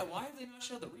 bullshit. Yeah, why have they not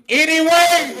showed the replay?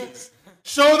 Anyways,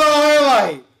 show the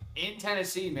highlight. In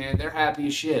Tennessee, man, they're happy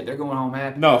as shit. They're going home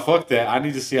happy. No, fuck that. I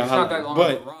need to see a It's not highlight. that long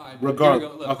But of a ride. regardless, Here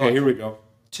we go. Look, okay, watch. here we go.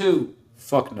 2,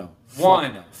 Fuck no.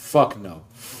 One. Fuck no.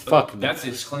 Fuck no. That's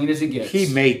as clean as it gets.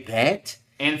 He made that.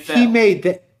 and fell. He made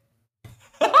that.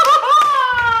 Look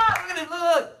at it,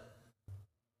 look.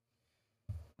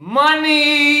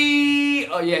 Money.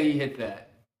 Oh yeah, he hit that.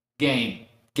 Game.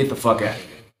 Get the fuck out of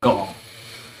here. Go home.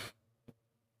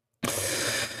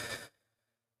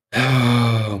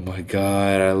 Oh my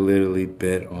god! I literally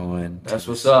bet on. That's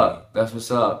what's up. That's what's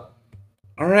up.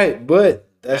 All right, but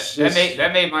that's That just.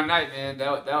 made my night, man.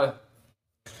 That was.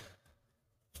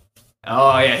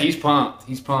 Oh yeah, he's pumped.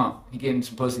 He's pumped. He getting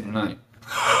some pussy tonight.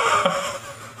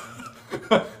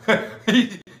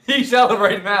 He's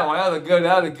celebrating that one. That was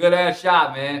a good ass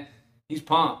shot, man. He's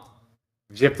pumped.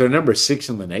 Yep, they're number 6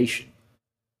 in the nation.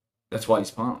 That's why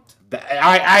he's pumped.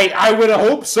 I would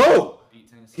hope so. Beat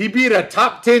Tennessee. He beat a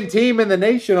top 10 team in the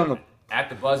nation on a. At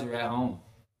the buzzer at home.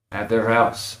 At their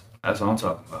house. That's what I'm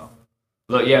talking about.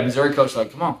 Look, yeah, Missouri coach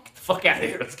like, come on, get the fuck out of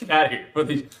here. Let's get out of here. For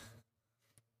these...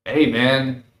 Hey,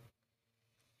 man.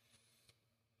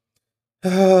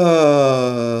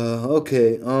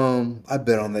 Okay. I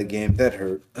bet on that game. That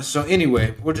hurt. So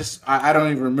anyway, we're just. I don't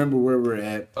even remember where we're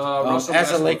at. Russell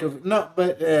as a Westbrook. Laker, no,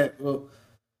 but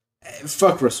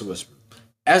fuck Russell Westbrook.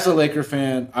 As a Laker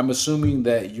fan, I'm assuming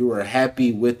that you are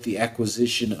happy with the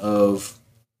acquisition of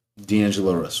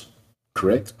D'Angelo Russell.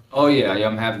 Correct? Oh, yeah,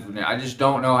 I'm happy for that. I just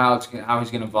don't know how he's going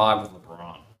to vibe with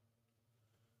LeBron.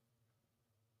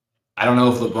 I don't know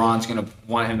if LeBron's going to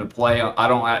want him to play. I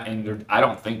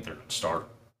don't think they're going to start.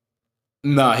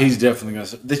 No, he's definitely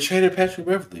gonna. They traded Patrick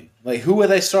Beverly. Like, who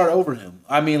would they start over him?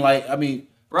 I mean, Right,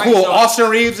 cool. so- Austin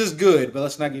Reeves is good, but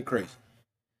let's not get crazy.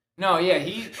 No, yeah,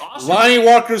 Lonnie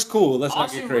Walker's cool. Let's not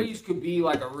Austin get crazy. Reeves could be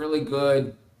like a really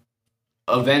good,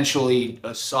 eventually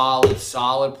a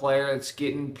solid player that's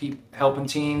getting helping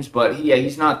teams, but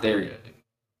he's not there yet.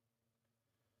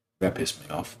 That pissed me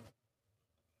off.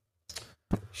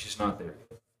 He's just not there.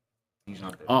 He's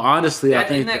not there. Honestly, I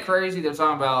Isn't think that crazy? They're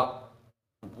talking about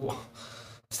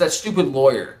it's that stupid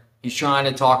lawyer. He's trying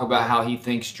to talk about how he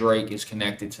thinks Drake is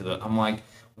connected to the. I'm like,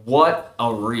 what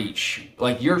a reach!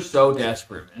 Like you're so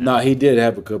desperate. Man. no, he did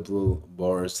have a couple of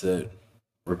bars that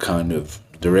were kind of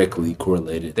directly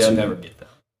correlated. They'll to, never get that.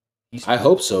 I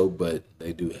hope so, but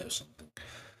they do have something.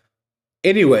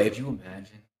 Anyway, Could you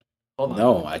imagine? Hold on.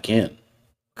 no, I can't.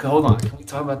 Hold on. Can we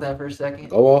talk about that for a second?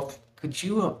 Go off. Could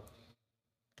you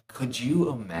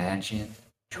imagine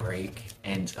Drake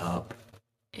ends up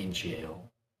in jail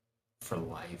for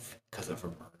life because of a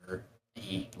murder?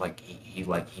 He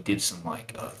did some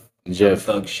Jeff,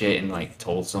 thug shit and like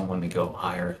told someone to go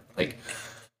hire like.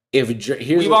 if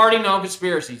here's We've already known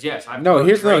conspiracies. Yes, I've No, heard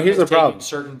here's Drake has the taken problem.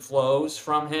 Certain flows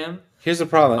from him. here's the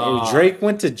problem. If Drake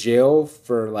went to jail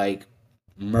for like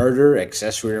murder,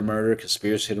 accessory to murder,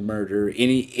 conspiracy to murder,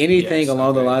 anything Yes,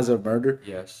 along the okay. lines of murder,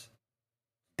 Yes.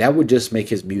 that would just make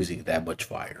his music that much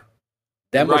fire.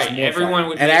 That much Right. more Everyone fire.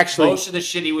 would. And make actually, most of the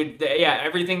shit he would. Yeah.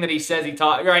 Everything that he says, he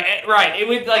taught. Right. Right. It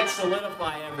would like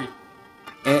solidify everything.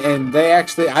 and they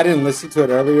actually, I didn't listen to it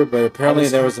earlier, but apparently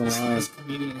there was a line. This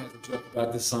comedian has a joke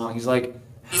about this song. He's like,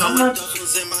 How much?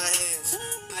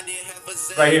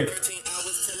 Right here.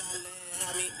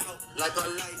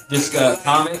 This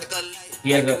comic.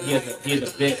 He has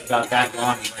a bit about that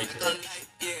line right there.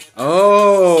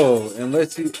 Oh, and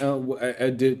let's see.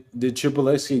 Did Triple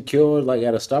X get killed like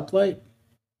at a stoplight?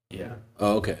 Yeah.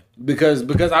 Oh, okay. Because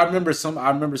I remember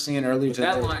seeing earlier today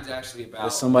That line's actually about.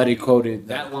 that somebody quoted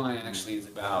That line actually is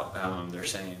about. They're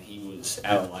saying he was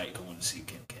at a light going to see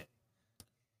Kim K.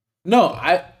 No,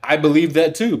 I believe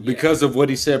that too because of what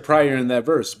he said prior in that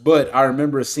verse. But I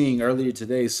remember seeing earlier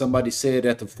today somebody said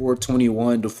at the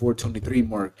 421 to 423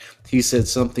 mark, he said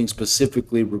something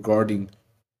specifically regarding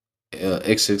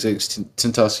XXX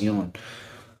Tentacion.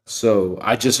 So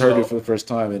I just heard it for the first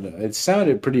time, and it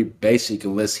sounded pretty basic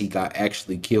unless he got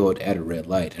actually killed at a red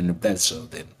light. And if that's so,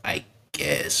 then I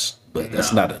guess. But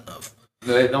that's not enough.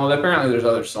 No, apparently there's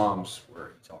other songs where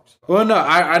he talks about. Well, no,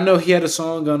 I know he had a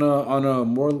song on a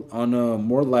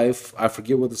more life. I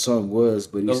forget what the song was,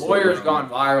 but The lawyer's gone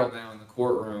viral now in the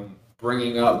courtroom,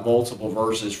 bringing up multiple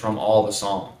verses from all the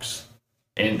songs,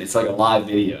 and it's like a live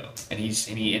video.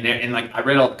 And like I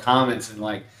read all the comments, and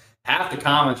like half the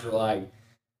comments were like,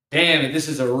 "Damn it, this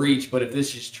is a reach." But if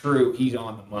this is true, he's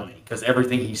on the money because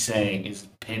everything he's saying is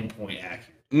pinpoint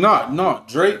accurate. No,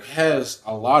 Drake has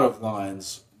a lot of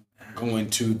lines going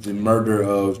to the murder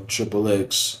of Triple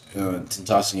X,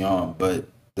 Tentacion, but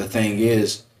the thing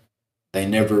is, they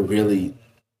never really.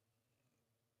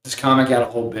 This comic had a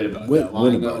whole bit about that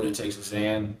line about where he takes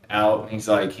Zan out, and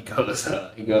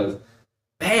he goes,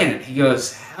 man,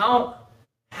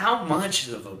 how much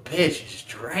of a bitch is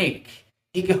Drake?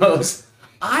 He goes,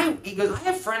 I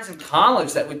have friends in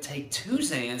college that would take 2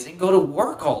 Xans and go to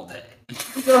work all day.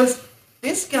 He goes,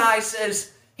 this guy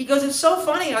says, he goes, it's so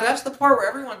funny how that's the part where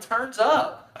everyone turns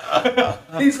up.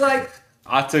 He's like,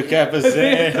 I took half a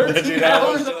Xan.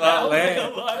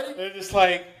 They're just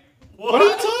like, what are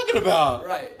you talking about?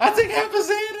 Right. I took half a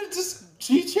Xan and just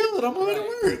chilling. I'm going to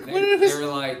work. They were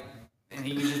like, and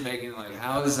he was just making like,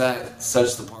 how is that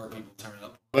such the part people turn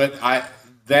up? But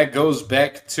that goes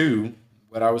back to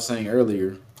what I was saying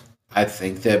earlier. I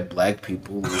think that black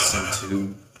people listen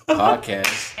to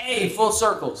podcasts. Hey, full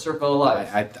circle of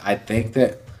life. I think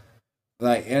that,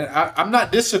 like, and I'm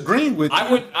not disagreeing with you.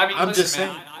 I'm listen, just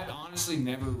saying. I've honestly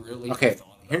never really Okay,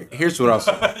 thought about here's what I'll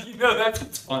say. that's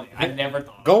what's funny. I never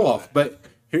thought. Go about off, but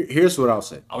here's what I'll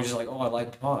say. I was just like, oh, I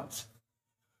like pods.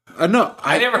 No,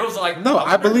 I never was like, no,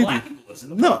 I believe black you. people listen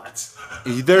to No. pods.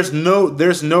 There's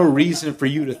no reason for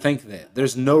you to think that.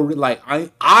 There's no like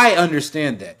I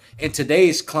understand that in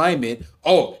today's climate.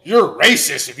 Oh, you're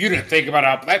racist if you didn't think about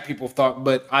how black people thought.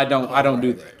 But I don't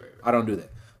do that. I don't do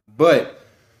that. But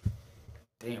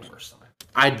Damn, we're sorry.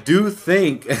 I do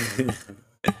think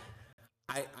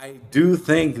I do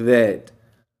think that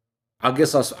I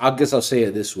guess I'll say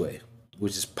it this way,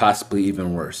 which is possibly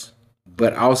even worse.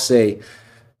 But I'll say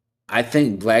I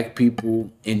think black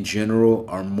people in general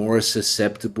are more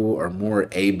susceptible or more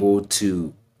able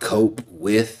to cope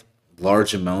with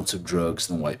large amounts of drugs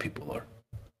than white people are.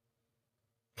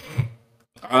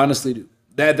 I honestly do.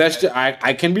 That's just,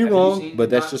 I can be wrong, but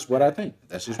that's just what I think.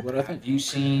 That's just what I think. Have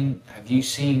you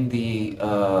seen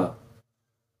the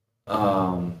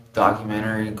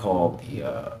documentary called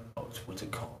what's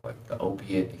it called? Like the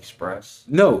Opiate Express?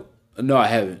 No, I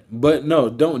haven't. But no,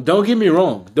 don't get me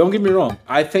wrong. Don't get me wrong.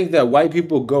 I think that white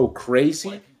people go crazy.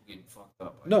 White people getting fucked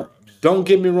up. No, don't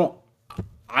get me wrong.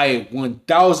 I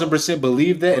 1000%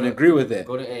 believe that and agree with that.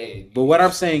 Go to AA. But what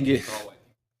I'm saying is,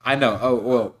 I know. Oh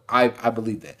well, I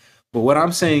believe that. But what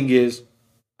I'm saying is,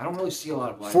 I don't really see a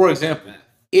lot of black for people example, doing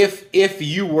that. if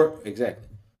you were exactly,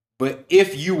 but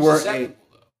if you were Susceptible,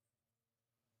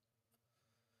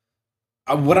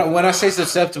 when I say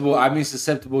susceptible, I mean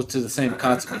susceptible to the same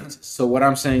consequences. So what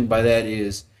I'm saying by that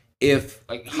is, if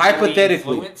like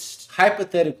hypothetically, influenced?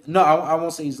 no, I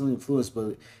won't say easily influenced,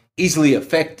 but easily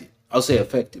affected. I'll say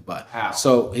affected by. How?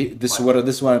 So this is what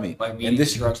I mean. Like, and meaning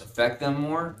this drugs affect them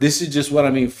more? this is just what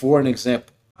I mean. For an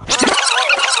example,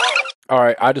 All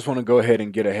right, I just want to go ahead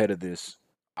and get ahead of this.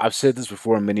 I've said this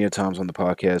before many a times on the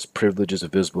podcast. Privilege is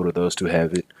invisible to those who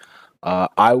have it.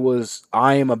 I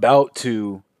am about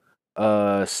to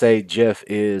say Jeff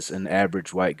is an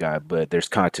average white guy, but there's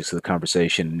context to the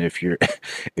conversation, and if you're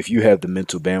if you have the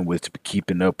mental bandwidth to be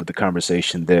keeping up with the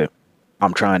conversation that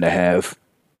I'm trying to have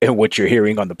and what you're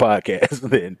hearing on the podcast,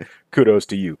 then kudos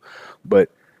to you. But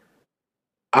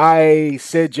I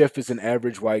said Jeff is an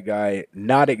average white guy,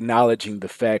 not acknowledging the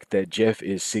fact that Jeff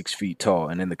is 6 feet tall,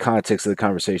 and in the context of the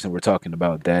conversation we're talking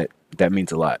about, that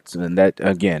means a lot. So, and that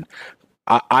again,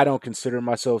 I don't consider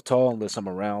myself tall unless I'm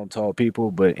around tall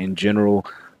people, but in general,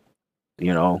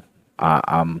 you know,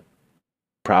 I'm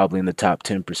probably in the top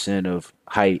 10% of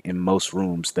height in most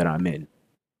rooms that I'm in.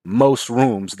 Most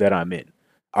rooms that I'm in.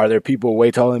 Are there people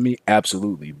way taller than me?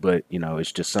 Absolutely. But, you know,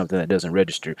 it's just something that doesn't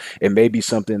register. It may be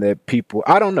something that people,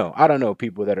 I don't know. I don't know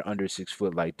people that are under 6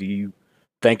 foot. Like, do you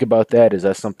think about that? Is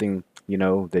that something, you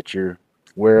know, that you're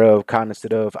aware of,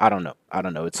 cognizant of? I don't know. I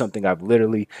don't know. It's something I've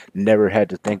literally never had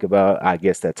to think about. I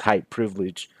guess that's height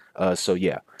privilege. So,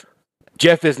 yeah.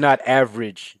 Jeff is not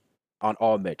average on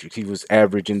all metrics. He was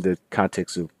average in the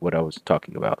context of what I was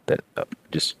talking about. That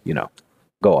just, you know,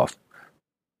 go off.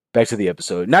 Back to the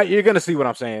episode. Now you're gonna see what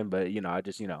I'm saying, but you know, I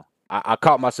just, you know, I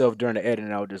caught myself during the edit,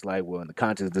 and I was just like, well, in the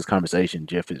context of this conversation,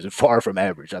 Jeff is far from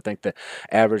average. I think the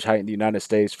average height in the United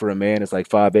States for a man is like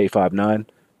 5'8", 5'9".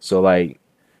 So like,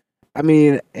 I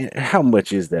mean, how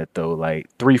much is that though? Like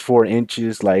 3-4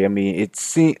 inches. Like, I mean, it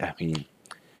seems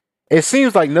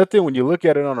like nothing when you look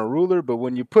at it on a ruler, but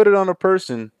when you put it on a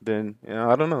person, then you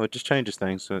know, I don't know, it just changes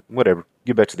things. So whatever.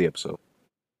 Get back to the episode.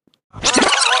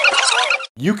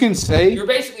 you can say You're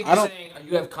basically I just don't- saying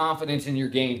you have confidence in your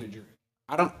game to drink.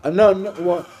 I don't. No.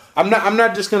 Well, I'm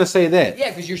not just gonna say that. Yeah,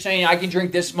 because you're saying I can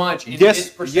drink this much and Yes, this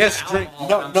percent yes, alcohol, drink- and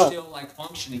no, I'm no. still like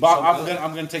functioning. But so I'm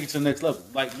good. gonna take it to the next level.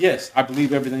 Like, yes, I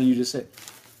believe everything you just said.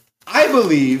 I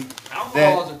believe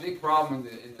Alcohol that is a big problem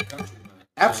in the country, man.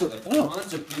 absolutely. Like, No,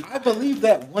 tons of people. I believe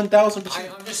that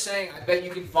 1,000%. I'm just saying, I bet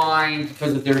you can find,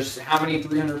 because if there's how many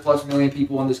 300 plus million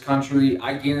people in this country,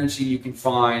 I guarantee you can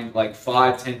find like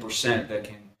 5-10%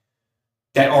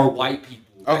 that are white people.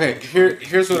 Okay,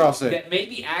 here's what I'll say. That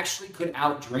maybe actually could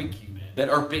outdrink you, man. That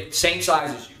are same size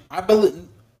as you. I believe.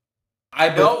 I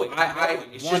know know. it. I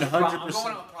It's just 100%. I'm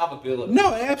going on probability.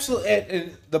 No, absolutely.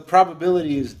 And the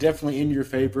probability is definitely in your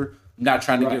favor. I'm not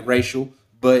trying to get Right. racial,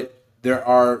 but there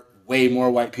are way more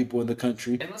white people in the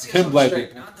country And let's get than something black straight.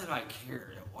 people. Not that I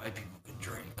care that white people can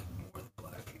drink more than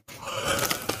black people.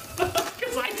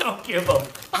 Because I don't give a.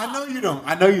 I know you don't.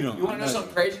 I know you don't. You want I to know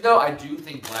something crazy though? I do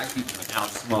think black people can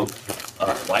outsmoke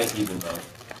white people though.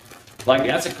 Like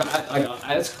that's a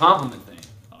compliment thing.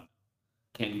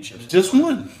 Can't do chips. Just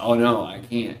one. Oh no, I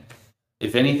can't.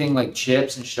 If anything, like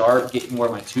chips and sharp, getting where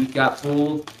my tooth got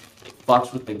pulled, it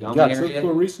fucks with the gum Got area.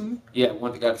 took for recently? Yeah,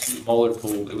 one that got tooth molar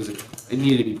pulled. It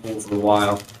needed to be pulled for a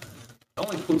while. The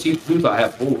only tooth I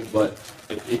have pulled, but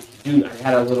dude, I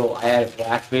had a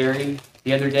blackberry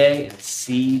the other day, and a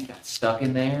seed got stuck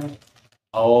in there.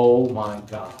 Oh my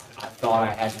god! I thought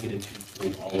I had to get a tooth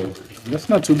pulled all over again. That's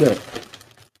not too bad.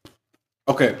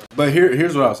 Okay, but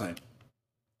here's what I was saying.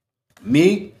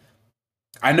 Me,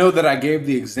 I know that I gave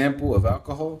the example of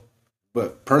alcohol,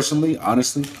 but personally,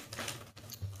 honestly,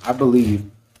 I believe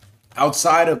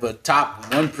outside of a top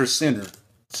 1%er,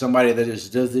 somebody that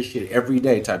just does this shit every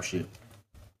day type shit,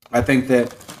 I think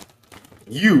that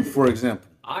you, for example,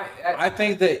 I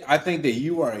think that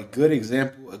you are a good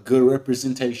example, a good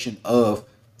representation of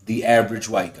the average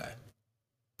white guy.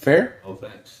 Fair? Oh,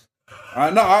 thanks.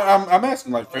 No, I'm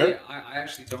asking like Oh, fair. yeah, I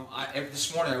actually don't.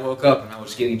 This morning I woke up and I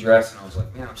was getting dressed and I was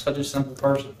like, man, I'm such a simple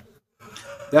person.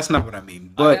 That's not what I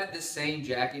mean. I But had the same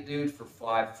jacket, dude, for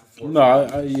 4. no,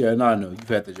 I I know you've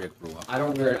had the jacket for a while. I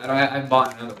don't wear it. I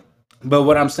bought another one. But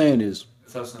what I'm saying is,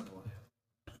 That's how simple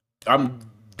I am.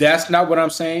 that's not what I'm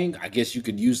saying. I guess you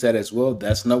could use that as well.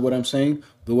 That's not what I'm saying.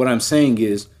 But what I'm saying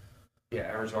is, Yeah,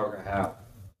 average hog I have.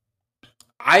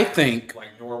 I think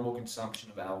Like normal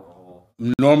consumption of alcohol.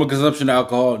 normal consumption of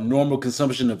alcohol, normal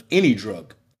consumption of any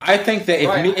drug. I think that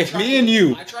if me and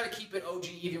you, I try to keep it OG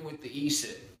even with the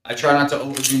e-cig. I try not to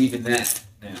overdo even that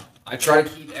now. I try to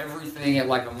keep everything at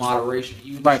like a moderation,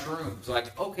 even Right. shrooms.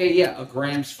 Like, okay, yeah, a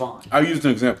gram's fine. I'll use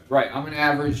an example. Right, I'm an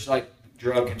average like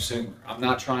drug consumer. I'm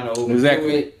not trying to overdo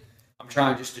Exactly. it. I'm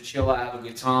trying just to chill out, have a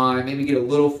good time, maybe get a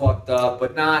little fucked up,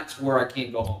 but not to where I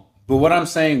can't go home. But what I'm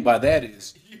saying by that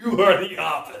is You are the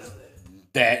opposite.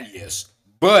 that, yes.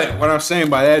 But what I'm saying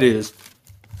by that is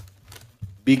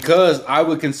because I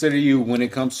would consider you, when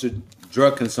it comes to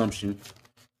drug consumption,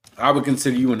 I would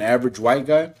consider you an average white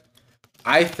guy.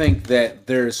 I think that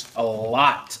there's a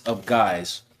lot of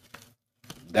guys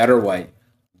that are white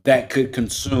that could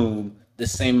consume the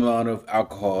same amount of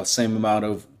alcohol, same amount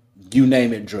of you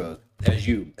name it drug as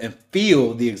you, and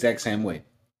feel the exact same way.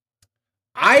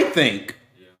 I think,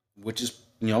 which is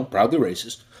probably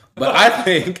racist, but I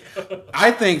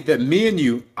think that me and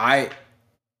you, I'm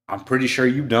pretty sure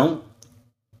you don't.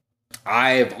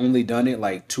 I have only done it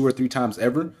like 2 or 3 times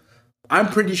ever. I'm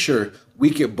pretty sure we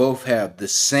could both have the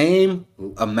same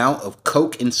amount of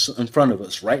coke in front of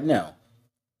us right now.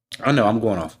 I know I'm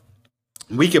going off.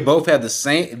 We could both have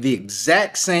the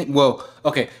exact same. Well,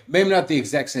 okay, maybe not the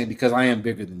exact same because I am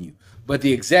bigger than you, but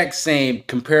the exact same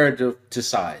comparative to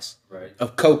size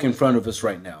of coke in front of us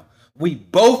right now. We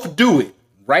both do it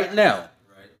right now.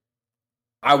 Right.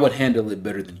 I would handle it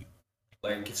better than you.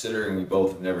 Like, considering we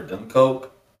both have never done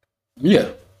coke.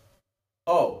 Yeah.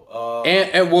 Oh.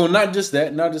 And well, not just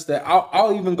that.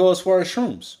 I'll even go as far as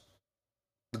shrooms,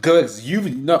 because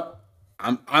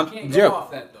I'm can't go Jeff.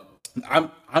 off that though.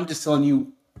 I'm just telling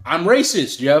you, I'm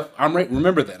racist, Jeff.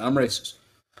 Remember that I'm racist.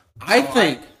 I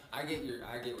get what you're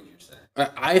saying.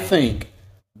 I think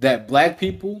that black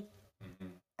people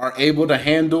are able to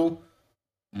handle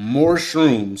more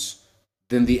shrooms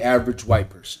than the average white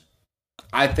person.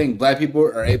 I think black people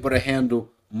are able to handle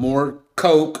more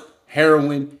coke,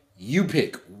 heroin, you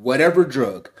pick, whatever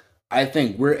drug. I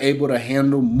think we're able to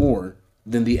handle more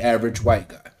than the average white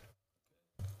guy.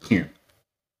 Here.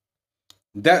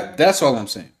 That's all I'm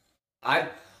saying.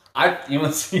 You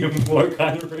want to see a more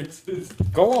kind of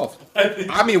racist? Go off.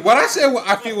 I mean, what I said,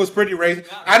 I feel was pretty racist.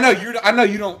 I know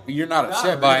you're not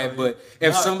upset by it, but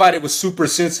if somebody was super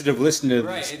sensitive listening to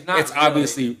this, it's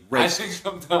obviously racist.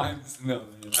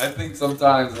 I think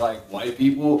sometimes like white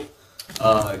people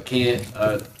can't.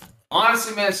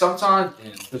 Honestly, man, sometimes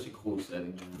it's such a cool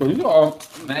setting.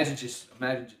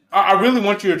 Imagine. I really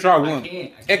want you to try one. I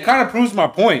can't. It kind of proves my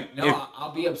point. No,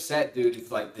 I'll be upset, dude,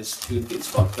 if like this tooth gets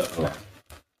fucked up.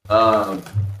 I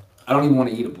don't even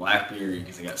want to eat a blackberry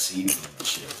because I got seeds in it and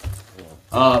shit.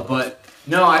 But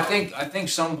no, I think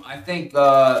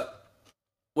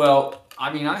well,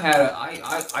 I mean,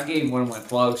 I gave one of my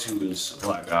plugs who was a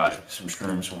black guy some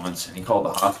shrooms once, and he called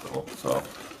the hospital. So,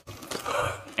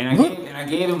 and I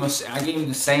gave him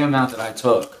the same amount that I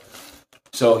took.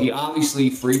 So he obviously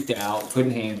freaked out,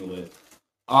 couldn't handle it.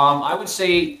 I would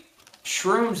say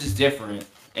shrooms is different,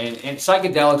 and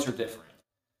psychedelics are different.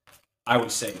 I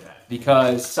would say that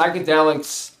because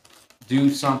psychedelics do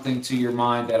something to your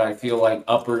mind that I feel like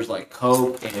uppers like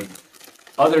coke and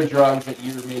other drugs that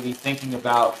you're maybe thinking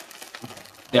about,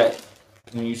 that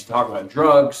when you talk about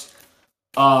drugs,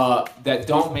 that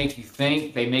don't make you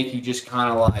think. They make you just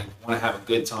kind of like want to have a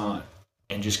good time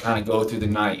and just kind of go through the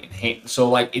night. So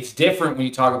like it's different when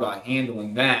you talk about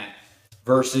handling that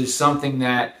versus something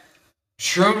that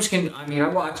shrooms can. I mean,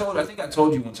 I think I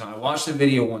told you one time. I watched a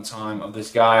video one time of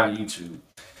this guy on YouTube.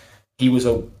 He was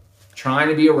trying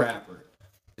to be a rapper.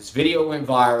 This video went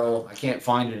viral. I can't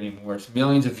find it anymore. It's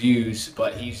millions of views,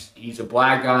 but he's a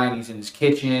black guy and he's in his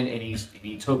kitchen and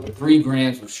he took 3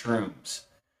 grams of shrooms.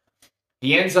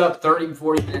 He ends up 30,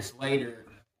 40 minutes later,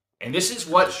 and this is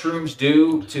what shrooms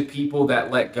do to people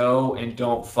that let go and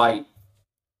don't fight.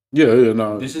 Yeah,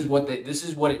 no. This is what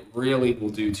it really will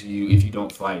do to you if you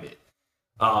don't fight it.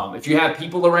 If you have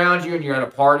people around you and you're at a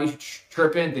party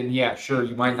tripping, then yeah, sure,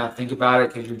 you might not think about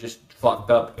it because you're just fucked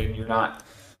up and you're not.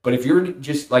 But if you're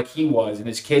just like he was in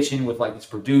his kitchen with like his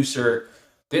producer,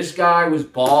 this guy was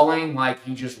bawling like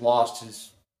he just lost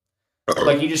his,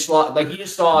 like he just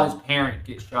saw his parent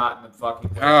get shot in the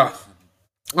fucking.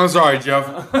 I'm sorry,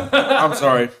 Jeff. I'm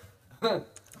sorry.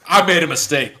 I made a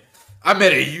mistake. I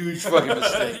made a huge fucking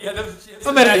mistake.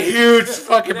 I made a huge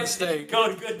fucking mistake.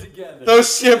 Go good together.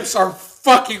 Those chips are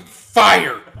fucking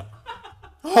fire.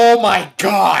 Oh my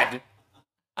god.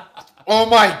 Oh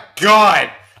my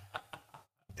god.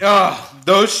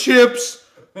 Those chips,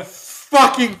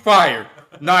 fucking fire.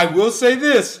 Now I will say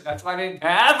this. That's why I didn't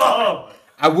have them.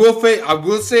 I will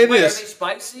say Wait, this. are they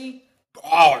spicy?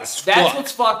 Oh, that's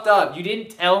what's fucked up. You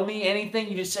didn't tell me anything.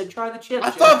 You just said try the chips. I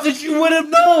thought that you would have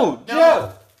known. No.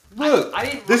 Yeah. Look, I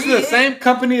didn't this is read the it. same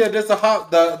company that does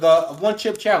the one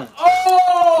chip challenge.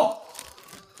 Oh!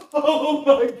 Oh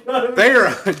my god. They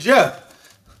are Jeff.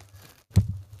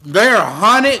 They are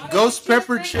haunted ghost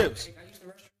pepper chips.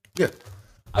 Yeah.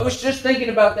 I was just thinking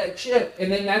about that chip,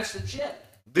 and then that's the chip.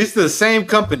 This is the same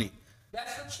company.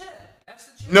 That's the chip.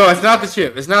 No, it's not the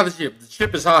chip. It's not the chip. The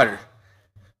chip is hotter.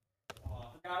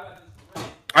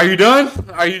 Are you done?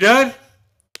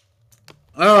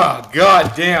 Oh,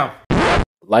 god damn.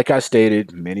 like I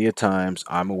stated many a times,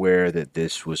 I'm aware that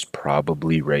this was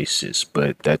probably racist,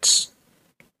 but that's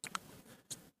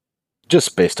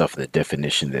just based off of the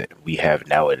definition that we have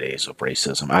nowadays of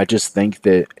racism. I just think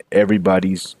that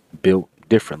everybody's built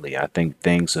differently. I think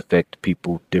things affect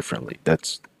people differently.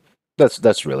 That's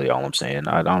really all I'm saying.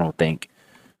 I don't think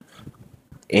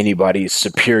anybody is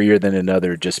superior than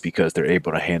another just because they're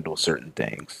able to handle certain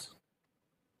things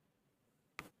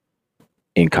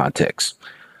in context.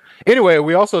 Anyway,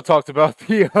 we also talked about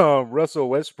the Russell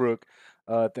Westbrook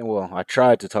thing. Well, I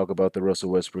tried to talk about the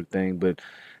Russell Westbrook thing, but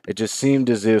it just seemed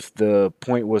as if the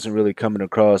point wasn't really coming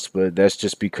across. But that's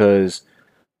just because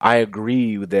I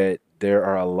agree that there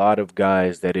are a lot of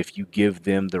guys that if you give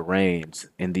them the reins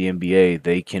in the NBA,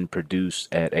 they can produce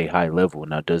at a high level.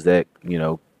 Now, does that,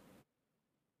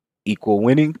 equal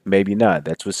winning? Maybe not.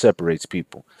 That's what separates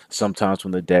people. Sometimes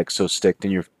when the deck is so stacked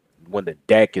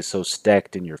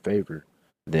in your favor,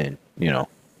 then you're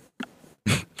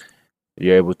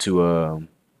able to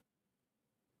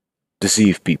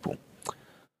deceive people.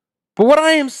 But what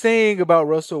I am saying about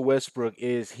Russell Westbrook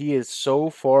is he is so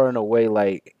far and away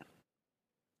like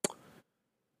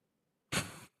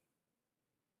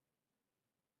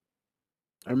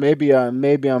or maybe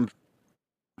I'm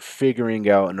figuring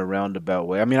out in a roundabout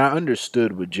way. I mean, I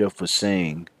understood what Jeff was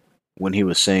saying when he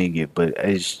was saying it, but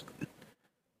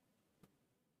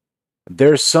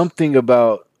there's something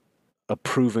about a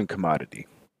proven commodity.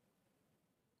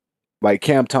 Like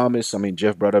Cam Thomas, I mean,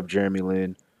 Jeff brought up Jeremy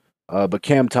Lin, but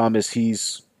Cam Thomas,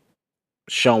 he's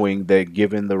showing that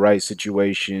given the right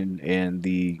situation and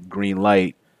the green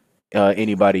light,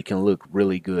 anybody can look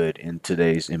really good in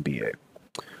today's NBA.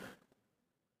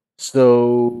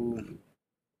 So,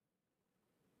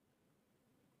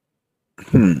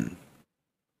 hmm,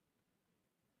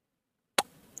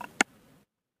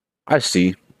 I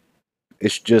see.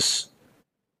 It's just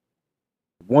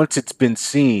once it's been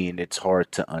seen, it's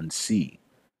hard to unsee.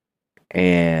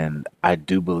 And I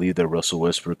do believe that Russell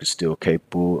Westbrook is still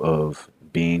capable of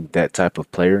being that type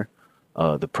of player.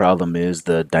 The problem is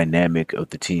the dynamic of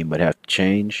the team would have to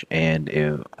change, and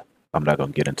I'm not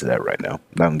gonna get into that right now.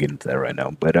 I'm not gonna get into that right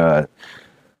now, but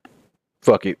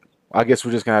fuck it. I guess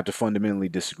we're just gonna have to fundamentally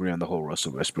disagree on the whole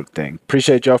Russell Westbrook thing.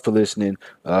 Appreciate y'all for listening.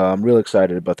 I'm real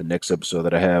excited about the next episode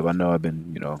that I have. I know I've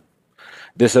been,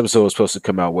 this episode was supposed to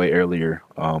come out way earlier,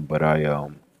 but I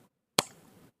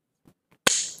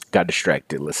got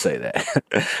distracted. Let's say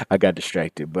that I got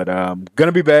distracted, but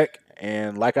gonna be back.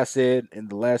 And like I said in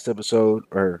the last episode,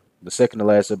 or the second to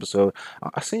last episode,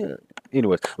 I see it.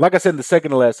 Anyways, like I said in the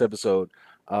second to last episode,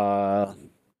 gonna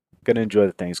enjoy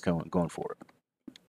the things going forward.